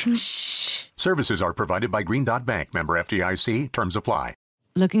Cash? Shh. Services are provided by Green Dot Bank. Member FDIC. Terms apply.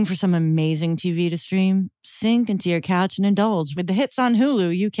 Looking for some amazing TV to stream? Sink into your couch and indulge with the hits on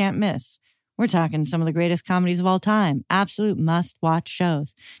Hulu you can't miss. We're talking some of the greatest comedies of all time, absolute must-watch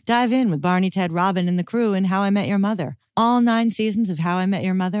shows. Dive in with Barney, Ted, Robin, and the crew in How I Met Your Mother. All 9 seasons of How I Met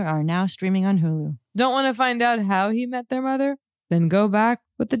Your Mother are now streaming on Hulu. Don't want to find out how he met their mother? Then go back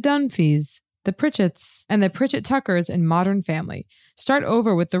with the Dunphys, the Pritchetts, and the Pritchett Tuckers in Modern Family. Start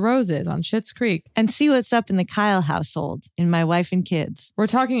over with the Roses on Schitt's Creek. And see what's up in the Kyle household in My Wife and Kids. We're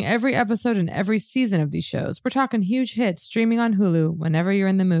talking every episode and every season of these shows. We're talking huge hits streaming on Hulu whenever you're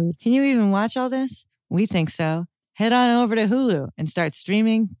in the mood. Can you even watch all this? We think so. Head on over to Hulu and start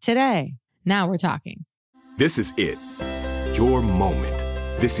streaming today. Now we're talking. This is it. Your moment.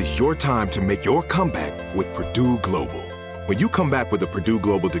 This is your time to make your comeback with Purdue Global. When you come back with a Purdue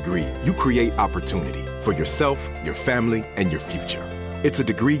Global degree, you create opportunity for yourself, your family, and your future. It's a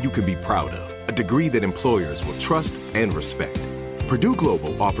degree you can be proud of, a degree that employers will trust and respect. Purdue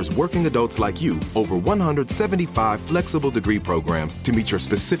Global offers working adults like you over 175 flexible degree programs to meet your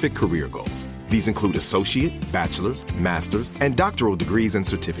specific career goals. These include associate, bachelor's, master's, and doctoral degrees and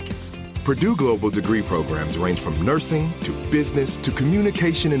certificates. Purdue Global degree programs range from nursing to business to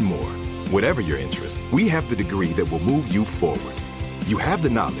communication and more. Whatever your interest, we have the degree that will move you forward. You have the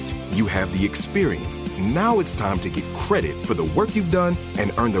knowledge, you have the experience. Now it's time to get credit for the work you've done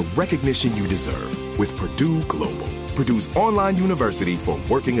and earn the recognition you deserve with Purdue Global, Purdue's online university for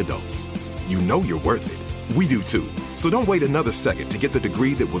working adults. You know you're worth it. We do too. So don't wait another second to get the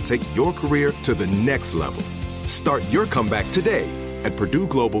degree that will take your career to the next level. Start your comeback today at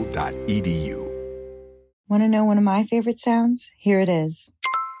purdueglobal.edu. Want to know one of my favorite sounds? Here it is.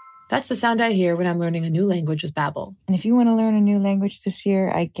 That's the sound I hear when I'm learning a new language with Babbel. And if you want to learn a new language this year,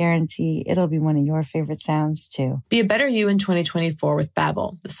 I guarantee it'll be one of your favorite sounds too. Be a better you in 2024 with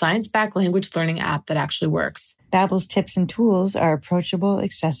Babbel, the science-backed language learning app that actually works. Babbel's tips and tools are approachable,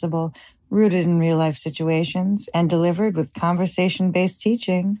 accessible, rooted in real-life situations, and delivered with conversation-based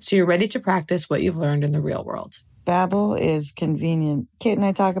teaching. So you're ready to practice what you've learned in the real world. Babbel is convenient. Kate and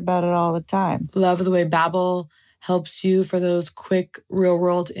I talk about it all the time. Love the way Babbel helps you for those quick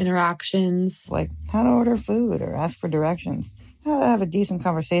real-world interactions. Like how to order food or ask for directions. How to have a decent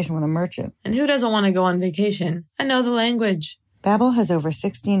conversation with a merchant. And who doesn't want to go on vacation and know the language? Babbel has over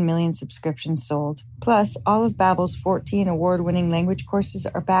 16 million subscriptions sold. Plus, all of Babbel's 14 award-winning language courses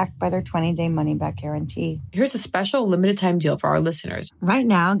are backed by their 20-day money-back guarantee. Here's a special limited-time deal for our listeners. Right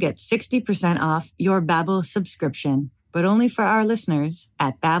now, get 60% off your Babbel subscription, but only for our listeners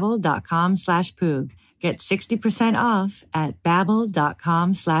at babbel.com/poog. Get 60% off at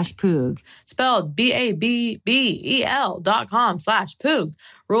babbel.com/poog. Spelled BABBEL.com/poog.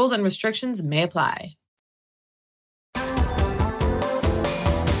 Rules and restrictions may apply.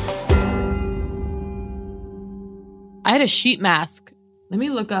 I had a sheet mask. Let me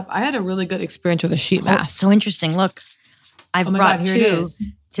look up. I had a really good experience with a sheet mask. So interesting. Look, I've brought two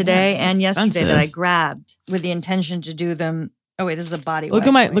today and yesterday that I grabbed with the intention to do them. Oh wait, this is a body. Look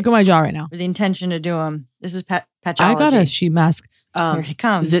at my jaw right now. With the intention to do them. This is Patchology. I got a sheet mask. Here he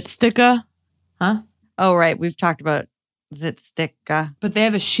comes. Zitsticka, huh? Oh right, we've talked about Zitsticka. But they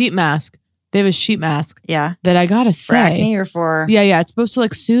have a sheet mask. Yeah. That I gotta say. For acne or for? Yeah. It's supposed to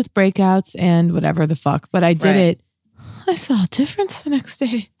like soothe breakouts and whatever the fuck. But I did it. I saw a difference the next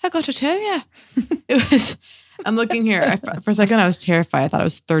day. I got to tell you. It was. I'm looking here. For a second, I was terrified. I thought it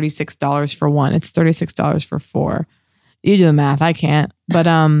was $36 for one. It's $36 for 4. You do the math. I can't. But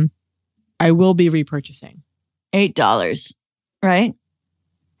I will be repurchasing. $8, right?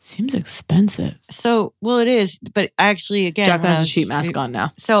 Seems expensive. So, well, it is. But actually, again, Jack has a sheet mask on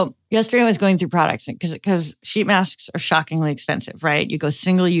now. So yesterday I was going through products because sheet masks are shockingly expensive, right? You go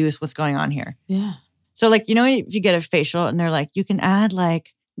single use. What's going on here? Yeah. So like, you know, if you get a facial and they're like, you can add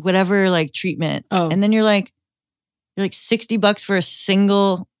like whatever like treatment. Oh. And then you're like $60 for a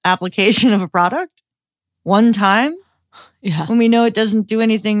single application of a product one time. Yeah. When we know it doesn't do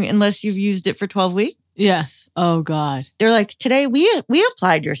anything unless you've used it for 12 weeks. Yeah. Oh, God. They're like, today we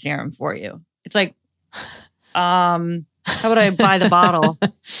applied your serum for you. It's like, how would I buy the bottle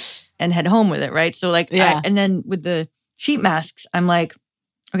and head home with it, right? So like, and then with the sheet masks, I'm like,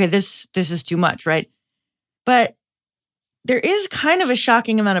 okay, this is too much, right? But there is kind of a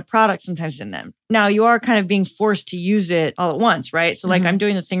shocking amount of product sometimes in them. Now, you are kind of being forced to use it all at once, right? So like I'm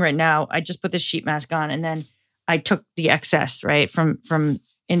doing the thing right now. I just put this sheet mask on and then I took the excess, right, from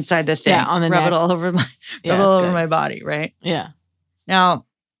inside the thing. Yeah, on the rub neck. it all over my body, right? Yeah. Now,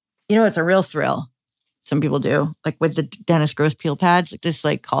 you know, it's a real thrill. Some people do, like with the Dennis Gross peel pads. Like this,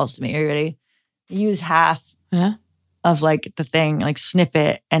 like calls to me. Are you ready? Use half of like the thing, like snip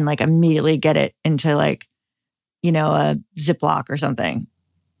it, and like immediately get it into like, you know, a Ziploc or something.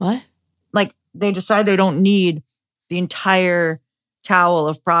 What? Like they decide they don't need the entire towel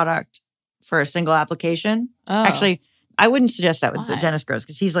of product for a single application. Oh. Actually, I wouldn't suggest that with the Dennis Gross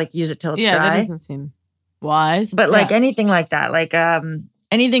because he's like, use it till it's dry. That doesn't seem wise. But like anything like that, like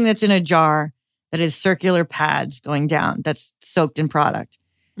anything that's in a jar that is circular pads going down, that's soaked in product.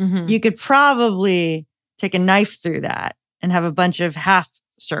 You could probably take a knife through that and have a bunch of half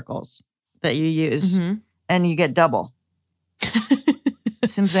circles that you use and you get double. See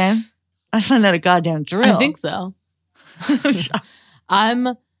what I'm saying? I find that a goddamn thrill. I think so.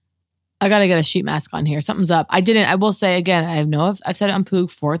 I got to get a sheet mask on here. Something's up. I will say again, I've said it on Poog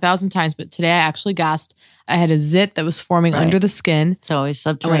 4,000 times, but today I actually gasped. I had a zit that was forming under the skin. It's always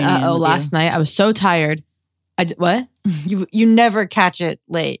subterranean. Last night I was so tired. What? You never catch it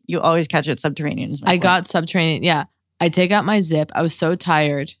late. You always catch it subterranean. Got subterranean. Yeah. I take out my zip. I was so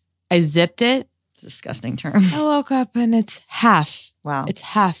tired. I zipped it. It's a disgusting term. I woke up and it's half. Wow. It's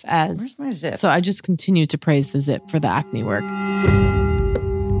half as. Where's my zip? So I just continue to praise the zip for the acne work.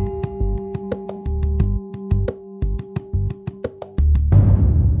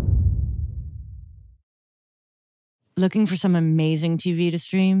 Looking for some amazing TV to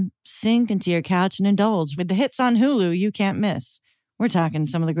stream? Sink into your couch and indulge with the hits on Hulu you can't miss. We're talking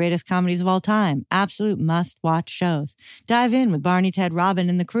some of the greatest comedies of all time, absolute must-watch shows. Dive in with Barney, Ted, Robin,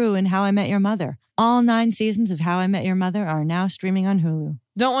 and the crew in How I Met Your Mother. All 9 seasons of How I Met Your Mother are now streaming on Hulu.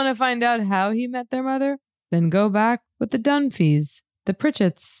 Don't want to find out how he met their mother? Then go back with the Dunphys, the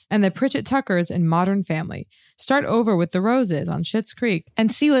Pritchetts, and the Pritchett Tuckers in Modern Family. Start over with the Roses on Schitt's Creek.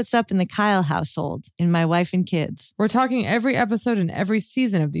 And see what's up in the Kyle household in My Wife and Kids. We're talking every episode and every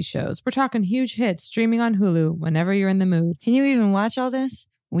season of these shows. We're talking huge hits streaming on Hulu whenever you're in the mood. Can you even watch all this?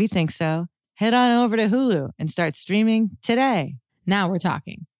 We think so. Head on over to Hulu and start streaming today. Now we're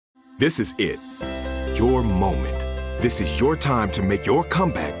talking. This is it. Your moment. This is your time to make your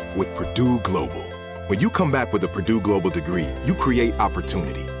comeback with Purdue Global. When you come back with a Purdue Global degree, you create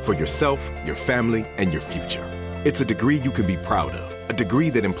opportunity for yourself, your family, and your future. It's a degree you can be proud of, a degree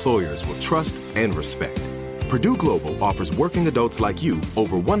that employers will trust and respect. Purdue Global offers working adults like you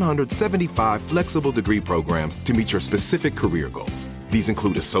over 175 flexible degree programs to meet your specific career goals. These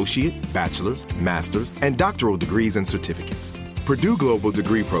include associate, bachelor's, master's, and doctoral degrees and certificates. Purdue Global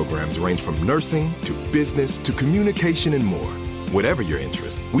degree programs range from nursing to business to communication and more. Whatever your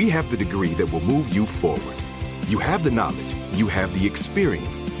interest, we have the degree that will move you forward. You have the knowledge, you have the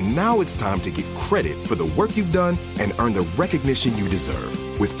experience. Now it's time to get credit for the work you've done and earn the recognition you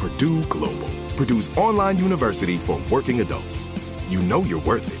deserve with Purdue Global, Purdue's online university for working adults. You know you're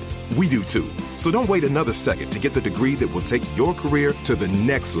worth it. We do too. So don't wait another second to get the degree that will take your career to the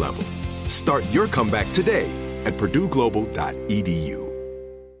next level. Start your comeback today at purdueglobal.edu.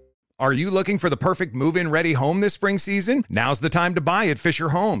 Are you looking for the perfect move-in ready home this spring season? Now's the time to buy at Fisher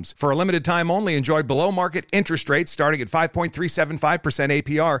Homes. For a limited time only, enjoy below-market interest rates starting at 5.375%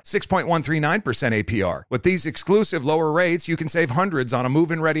 APR, 6.139% APR. With these exclusive lower rates, you can save hundreds on a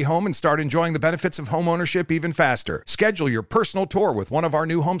move-in ready home and start enjoying the benefits of home ownership even faster. Schedule your personal tour with one of our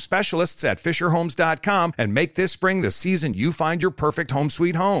new home specialists at FisherHomes.com and make this spring the season you find your perfect home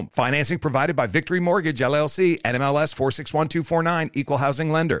sweet home. Financing provided by Victory Mortgage, LLC, NMLS 461249, Equal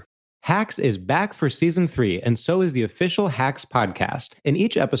Housing Lender. Hacks is back for season 3, and so is the official Hacks podcast. In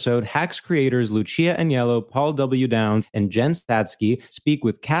each episode, Hacks creators Lucia Aniello, Paul W. Downs, and Jen Statsky speak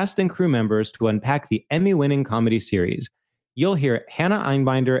with cast and crew members to unpack the Emmy-winning comedy series. You'll hear Hannah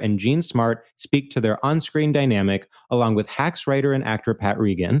Einbinder and Jean Smart speak to their on-screen dynamic, along with Hacks writer and actor Pat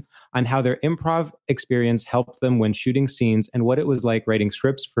Regan, on how their improv experience helped them when shooting scenes and what it was like writing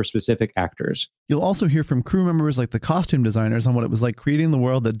scripts for specific actors. You'll also hear from crew members like the costume designers on what it was like creating the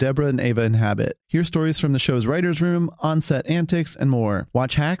world that Deborah and Ava inhabit. Hear stories from the show's writer's room, on-set antics, and more.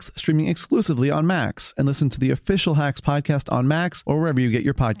 Watch Hacks streaming exclusively on Max, and listen to the official Hacks podcast on Max or wherever you get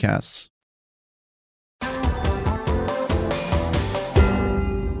your podcasts.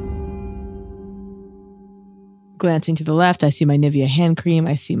 glancing to the left, I see my Nivea hand cream.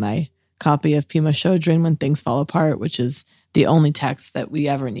 I see my copy of Pima Chodron, When Things Fall Apart, which is the only text that we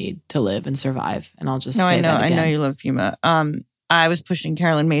ever need to live and survive. And I'll just say that again. I know you love Pima. I was pushing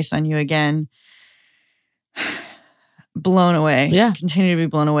Carolyn Myss on you again. Blown away. Yeah. Continue to be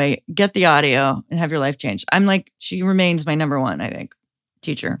blown away. Get the audio and have your life change. I'm like, she remains my number one, I think,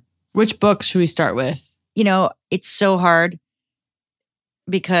 teacher. Which book should we start with? You know, it's so hard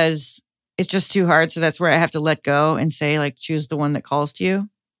because it's just too hard. So that's where I have to let go and say, like, choose the one that calls to you.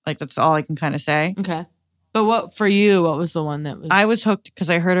 Like, that's all I can kind of say. Okay. But what for you, what was the one that was? I was hooked because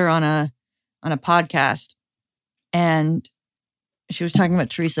I heard her on a podcast, and she was talking about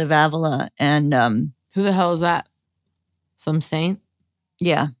Teresa of Avila, and who the hell is that? Some saint?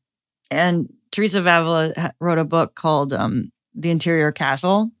 Yeah. And Teresa of Avila wrote a book called The Interior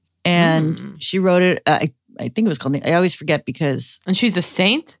Castle, and she wrote it. I think it was called. I always forget because. And she's a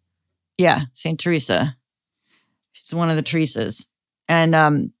saint. Yeah, Saint Teresa. She's one of the Teresas,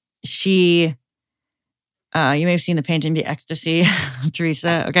 and she. You may have seen the painting, The Ecstasy of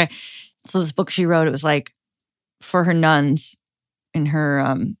Teresa. Okay. So this book she wrote, it was like for her nuns in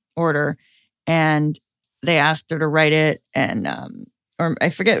her order. And they asked her to write it. And, or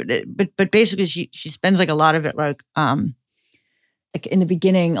I forget, but basically she spends like a lot of it like in the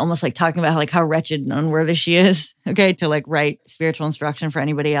beginning, almost like talking about how wretched and unworthy she is. Okay. To like write spiritual instruction for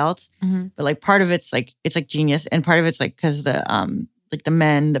anybody else. Mm-hmm. But like part of it's like genius. And part of it's like, cause the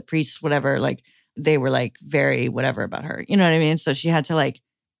men, the priests, whatever, like, they were like very whatever about her. You know what I mean? So she had to like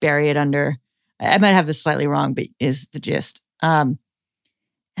bury it under, I might have this slightly wrong, but is the gist. And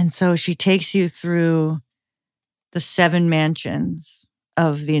so she takes you through the 7 mansions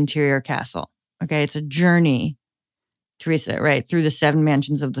of the interior castle. Okay. It's a journey, Teresa, right? Through the 7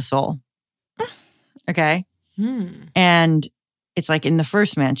 mansions of the soul. Okay. And it's like in the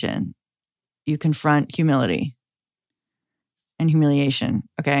first mansion, you confront humility. And humiliation.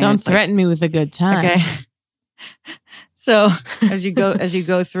 Okay. Don't threaten me with a good time. Okay. So as you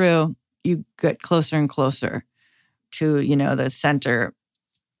go through, you get closer and closer to, you know, the center,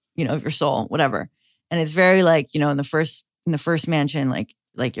 you know, of your soul, whatever. And it's very like, you know, in the first mansion,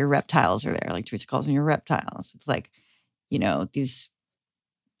 like your reptiles are there. Like Teresa calls them your reptiles. It's like, you know, these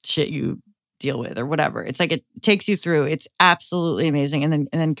shit you deal with or whatever. It's like it takes you through. It's absolutely amazing. And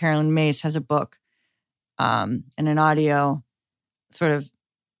then Carolyn Myss has a book and an audio sort of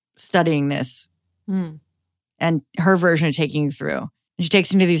studying this and her version of taking you through. And she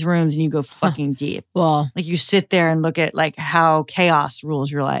takes you into these rooms and you go fucking deep. Well, like you sit there and look at like how chaos rules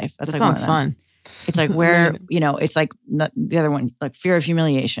your life. That like sounds fun. It's like where, you know, it's like the other one, like fear of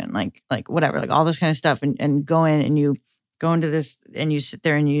humiliation, like whatever, like all this kind of stuff and go in and you go into this and you sit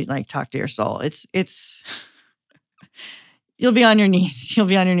there and you like talk to your soul. It's you'll be on your knees. You'll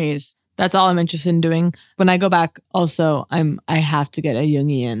be on your knees. That's all I'm interested in doing. When I go back, also, I have to get a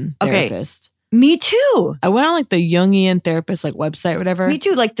Jungian therapist. Me too. I went on like the Jungian therapist like website or whatever. Me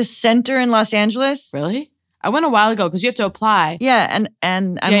too. Like the center in Los Angeles. Really? I went a while ago because you have to apply. Yeah,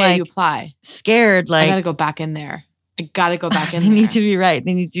 and I'm like you apply. Scared. Like I got to go back in there. I got to go back in there. They need to be right.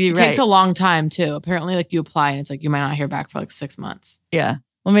 It takes a long time too. Apparently, like you apply and it's like you might not hear back for like 6 months. Yeah.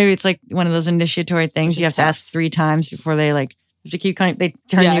 Well, maybe it's like one of those initiatory things. You have to ask 3 times before they like. You have to keep coming. They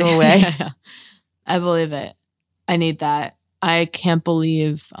turn you away. Yeah. I believe it. I need that. I can't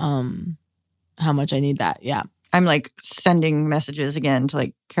believe how much I need that. Yeah. I'm like sending messages again to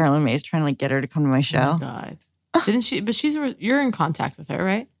like Carolyn Myss, trying to like get her to come to my show. Oh my God. Didn't she? But you're in contact with her,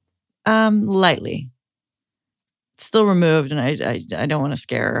 right? Lightly. It's still removed, and I don't want to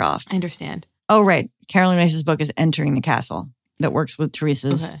scare her off. I understand. Oh, right. Carolyn Myss's book is Entering the Castle that works with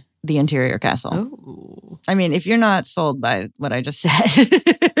Teresa's The Interior Castle. Oh. I mean, if you're not sold by what I just said,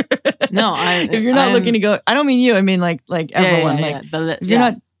 no, if you're not looking to go, I don't mean you. I mean like everyone. If you're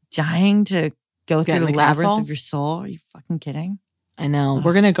not dying to go through the labyrinth of your soul, are you fucking kidding? I know.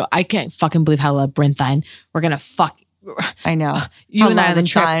 We're gonna go. I can't fucking believe how labyrinthine. We're gonna fuck. I know. You and I on the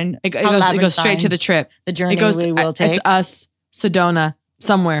trip. It goes straight to the trip. The journey we will take. It's us, Sedona,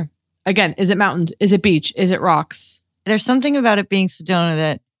 somewhere. Again, is it mountains? Is it beach? Is it rocks? There's something about it being Sedona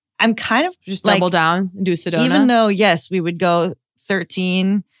that I'm kind of just double down and do Sedona. Even though, yes, we would go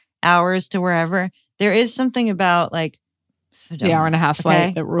 13 hours to wherever, there is something about like Sedona. The hour and a half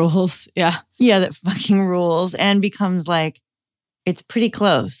flight that rules. Yeah. Yeah, that fucking rules and becomes like, it's pretty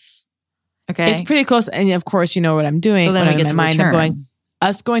close. Okay. It's pretty close. And of course, you know what I'm doing. So then we get in my mind,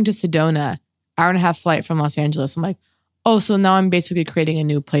 I'm going to Sedona, hour and a half flight from Los Angeles. I'm like, oh, so now I'm basically creating a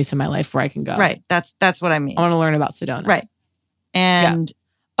new place in my life where I can go. Right. That's what I mean. I want to learn about Sedona. Right. And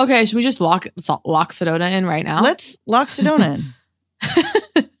okay, should we just lock Sedona in right now? Let's lock Sedona in.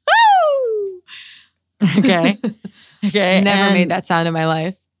 Okay. Okay. Never made that sound in my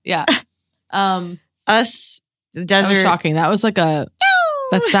life. Yeah. Us, the desert. That was shocking. That was like that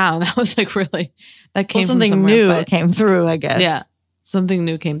sound. That was like really, that came from something somewhere, new came through, I guess. Yeah. Something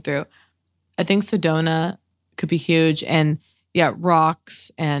new came through. I think Sedona could be huge. And yeah,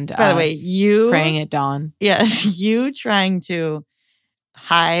 rocks and by the way, you praying at dawn. Yes. You trying to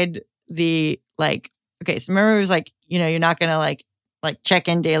hide the okay. So remember it was like, you're not going to like check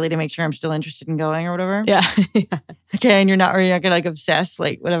in daily to make sure I'm still interested in going or whatever. Yeah. Okay. And you're not going to like obsess,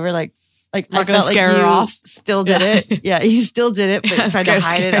 like whatever, like not going to scare her off. Still did it. Yeah. You still did it, but you tried to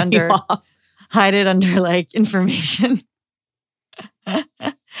hide it under like information.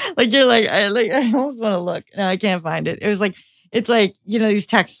 Like you're like, I almost want to look. No, I can't find it. It was like, it's like, these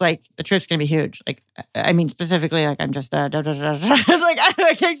texts like the trip's going to be huge. Like, I mean, specifically, like I'm just, like,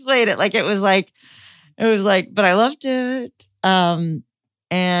 I can't explain it. Like, it was like, but I loved it. And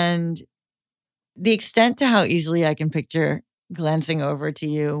the extent to how easily I can picture glancing over to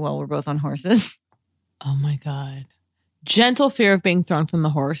you while we're both on horses. Oh my God. Gentle fear of being thrown from the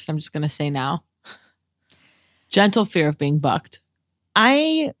horse. I'm just going to say now. Gentle fear of being bucked.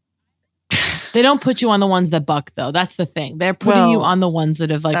 They don't put you on the ones that buck though. That's the thing. They're putting you on the ones that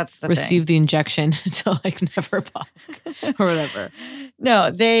have like received the injection to like never buck or whatever. No,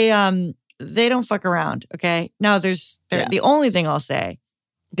 they don't fuck around. Okay. Now the only thing I'll say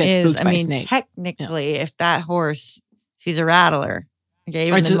is, I mean, technically, if that horse, she's a rattler. Okay.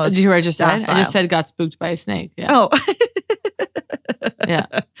 Did you hear what I just said? I just said got spooked by a snake. Yeah. Oh. Yeah.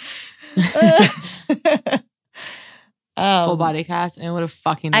 Full body cast. And what a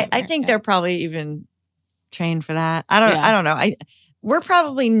fucking I think they're probably even trained for that. I don't know. We're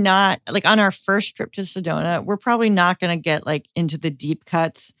probably not like on our first trip to Sedona, we're probably not going to get like into the deep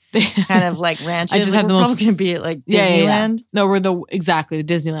cuts kind of like ranches. I just had the most going to be at like Disneyland. Yeah. No, we're the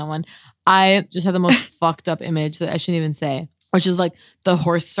Disneyland one. I just had the most fucked up image that I shouldn't even say, which is like the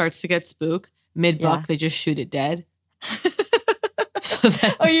horse starts to get spooked mid-buck. They just shoot it dead.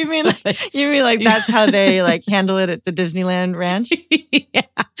 You mean like that's how they like handle it at the Disneyland ranch? Yeah,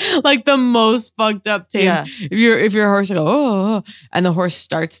 like the most fucked up tape. Yeah. If your horse go and the horse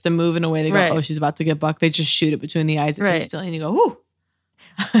starts to move in a way they go, oh, she's about to get bucked. They just shoot it between the eyes and still, and you go, ooh.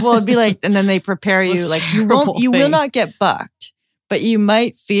 Well, it'd be like, and then they prepare you like you will not get bucked, but you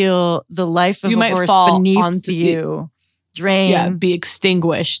might feel the life of a horse beneath you drain, be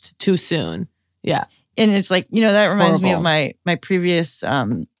extinguished too soon. Yeah. And it's like, that reminds me of my previous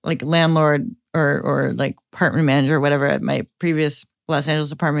like landlord or like apartment manager or whatever at my previous Los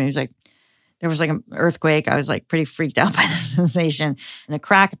Angeles apartment. He was like, there was like an earthquake. I was like pretty freaked out by the sensation. And a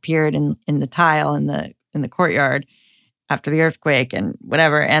crack appeared in the tile in the courtyard after the earthquake and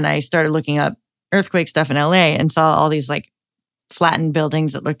whatever. And I started looking up earthquake stuff in LA and saw all these like flattened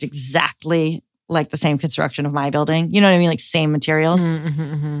buildings that looked exactly like the same construction of my building. You know what I mean? Like same materials. Mm-hmm,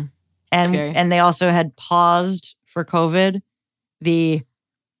 mm-hmm. And they also had paused for COVID the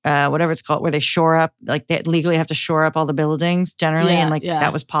whatever it's called, where they shore up, like they legally have to shore up all the buildings generally. And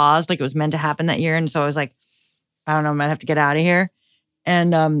that was paused. Like it was meant to happen that year. And so I was like, I don't know, I might have to get out of here.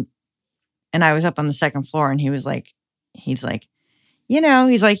 And I was up on the second floor and he's like, you're on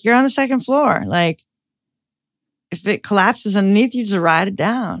the second floor. Like if it collapses underneath you, just ride it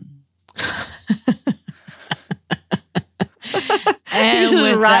down. And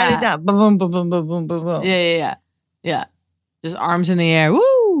just ride it down. Boom, boom, boom, boom, boom, boom, boom. Yeah. Just arms in the air.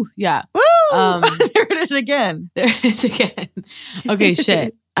 Woo! Yeah. Woo! There it is again. Okay,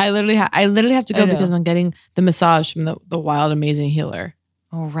 shit. I literally have to go because I'm getting the massage from the wild, amazing healer.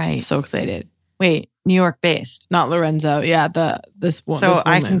 Oh, right. I'm so excited. Wait, New York based. Not Lorenzo. Yeah, this one. So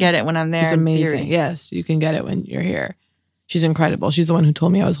I can get it when I'm there. It's amazing. Yes, you can get it when you're here. She's incredible. She's the one who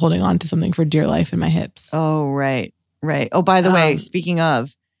told me I was holding on to something for dear life in my hips. Oh, right. Right. Oh, by the way, speaking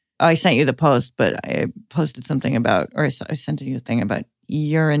of, I sent you the post, but I posted something about, or I sent you a thing about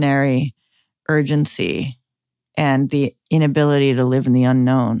urinary urgency and the inability to live in the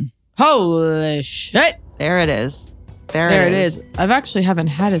unknown. Holy shit. There it is. There it is. I've actually haven't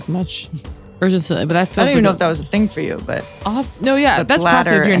had as much urgency, but that feels I don't even know if that was a thing for you, but. That's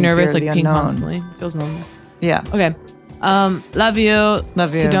classic if you're nervous, like peeing constantly. It feels normal. Yeah. Okay. Love you.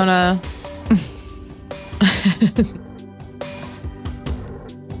 Love you. Sedona.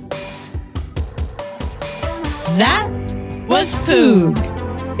 That was Poog.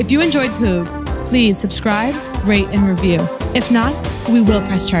 If you enjoyed Poog, please subscribe, rate, and review. If not, we will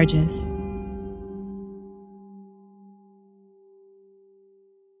press charges.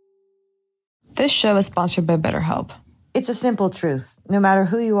 This show is sponsored by BetterHelp. It's a simple truth. No matter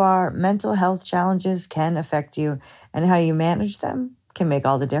who you are, mental health challenges can affect you, and how you manage them can make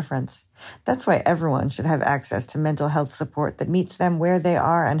all the difference. That's why everyone should have access to mental health support that meets them where they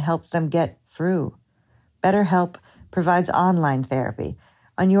are and helps them get through. BetterHelp provides online therapy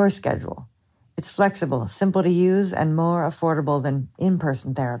on your schedule. It's flexible, simple to use, and more affordable than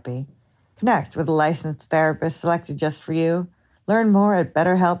in-person therapy. Connect with a licensed therapist selected just for you. Learn more at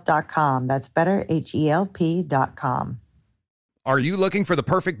BetterHelp.com. That's BetterHelp.com. Are you looking for the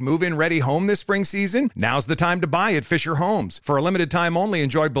perfect move-in ready home this spring season? Now's the time to buy at Fisher Homes. For a limited time only,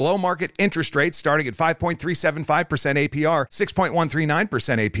 enjoy below-market interest rates starting at 5.375% APR,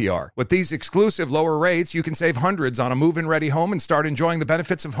 6.139% APR. With these exclusive lower rates, you can save hundreds on a move-in ready home and start enjoying the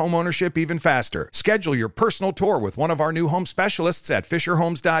benefits of home ownership even faster. Schedule your personal tour with one of our new home specialists at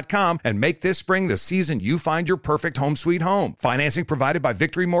FisherHomes.com and make this spring the season you find your perfect home sweet home. Financing provided by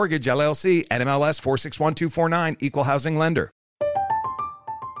Victory Mortgage, LLC, NMLS 461249, Equal Housing Lender.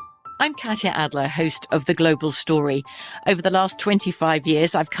 I'm Katya Adler, host of The Global Story. Over the last 25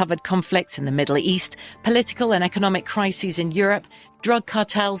 years, I've covered conflicts in the Middle East, political and economic crises in Europe, drug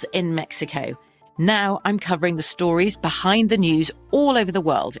cartels in Mexico. Now I'm covering the stories behind the news all over the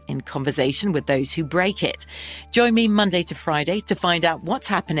world in conversation with those who break it. Join me Monday to Friday to find out what's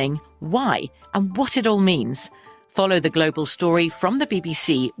happening, why, and what it all means. Follow The Global Story from the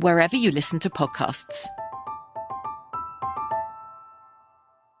BBC wherever you listen to podcasts.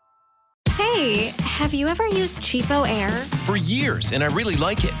 Hey, have you ever used Cheapo Air? For years, and I really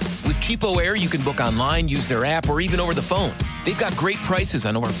like it. With Cheapo Air, you can book online, use their app, or even over the phone. They've got great prices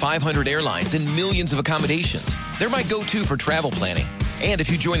on over 500 airlines and millions of accommodations. They're my go-to for travel planning. And if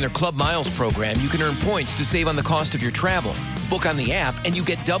you join their Club Miles program, you can earn points to save on the cost of your travel. Book on the app, and you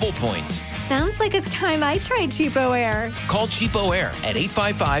get double points. Sounds like it's time I tried Cheapo Air. Call Cheapo Air at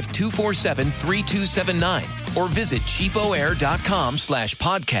 855-247-3279 or visit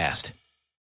cheapoair.com/podcast.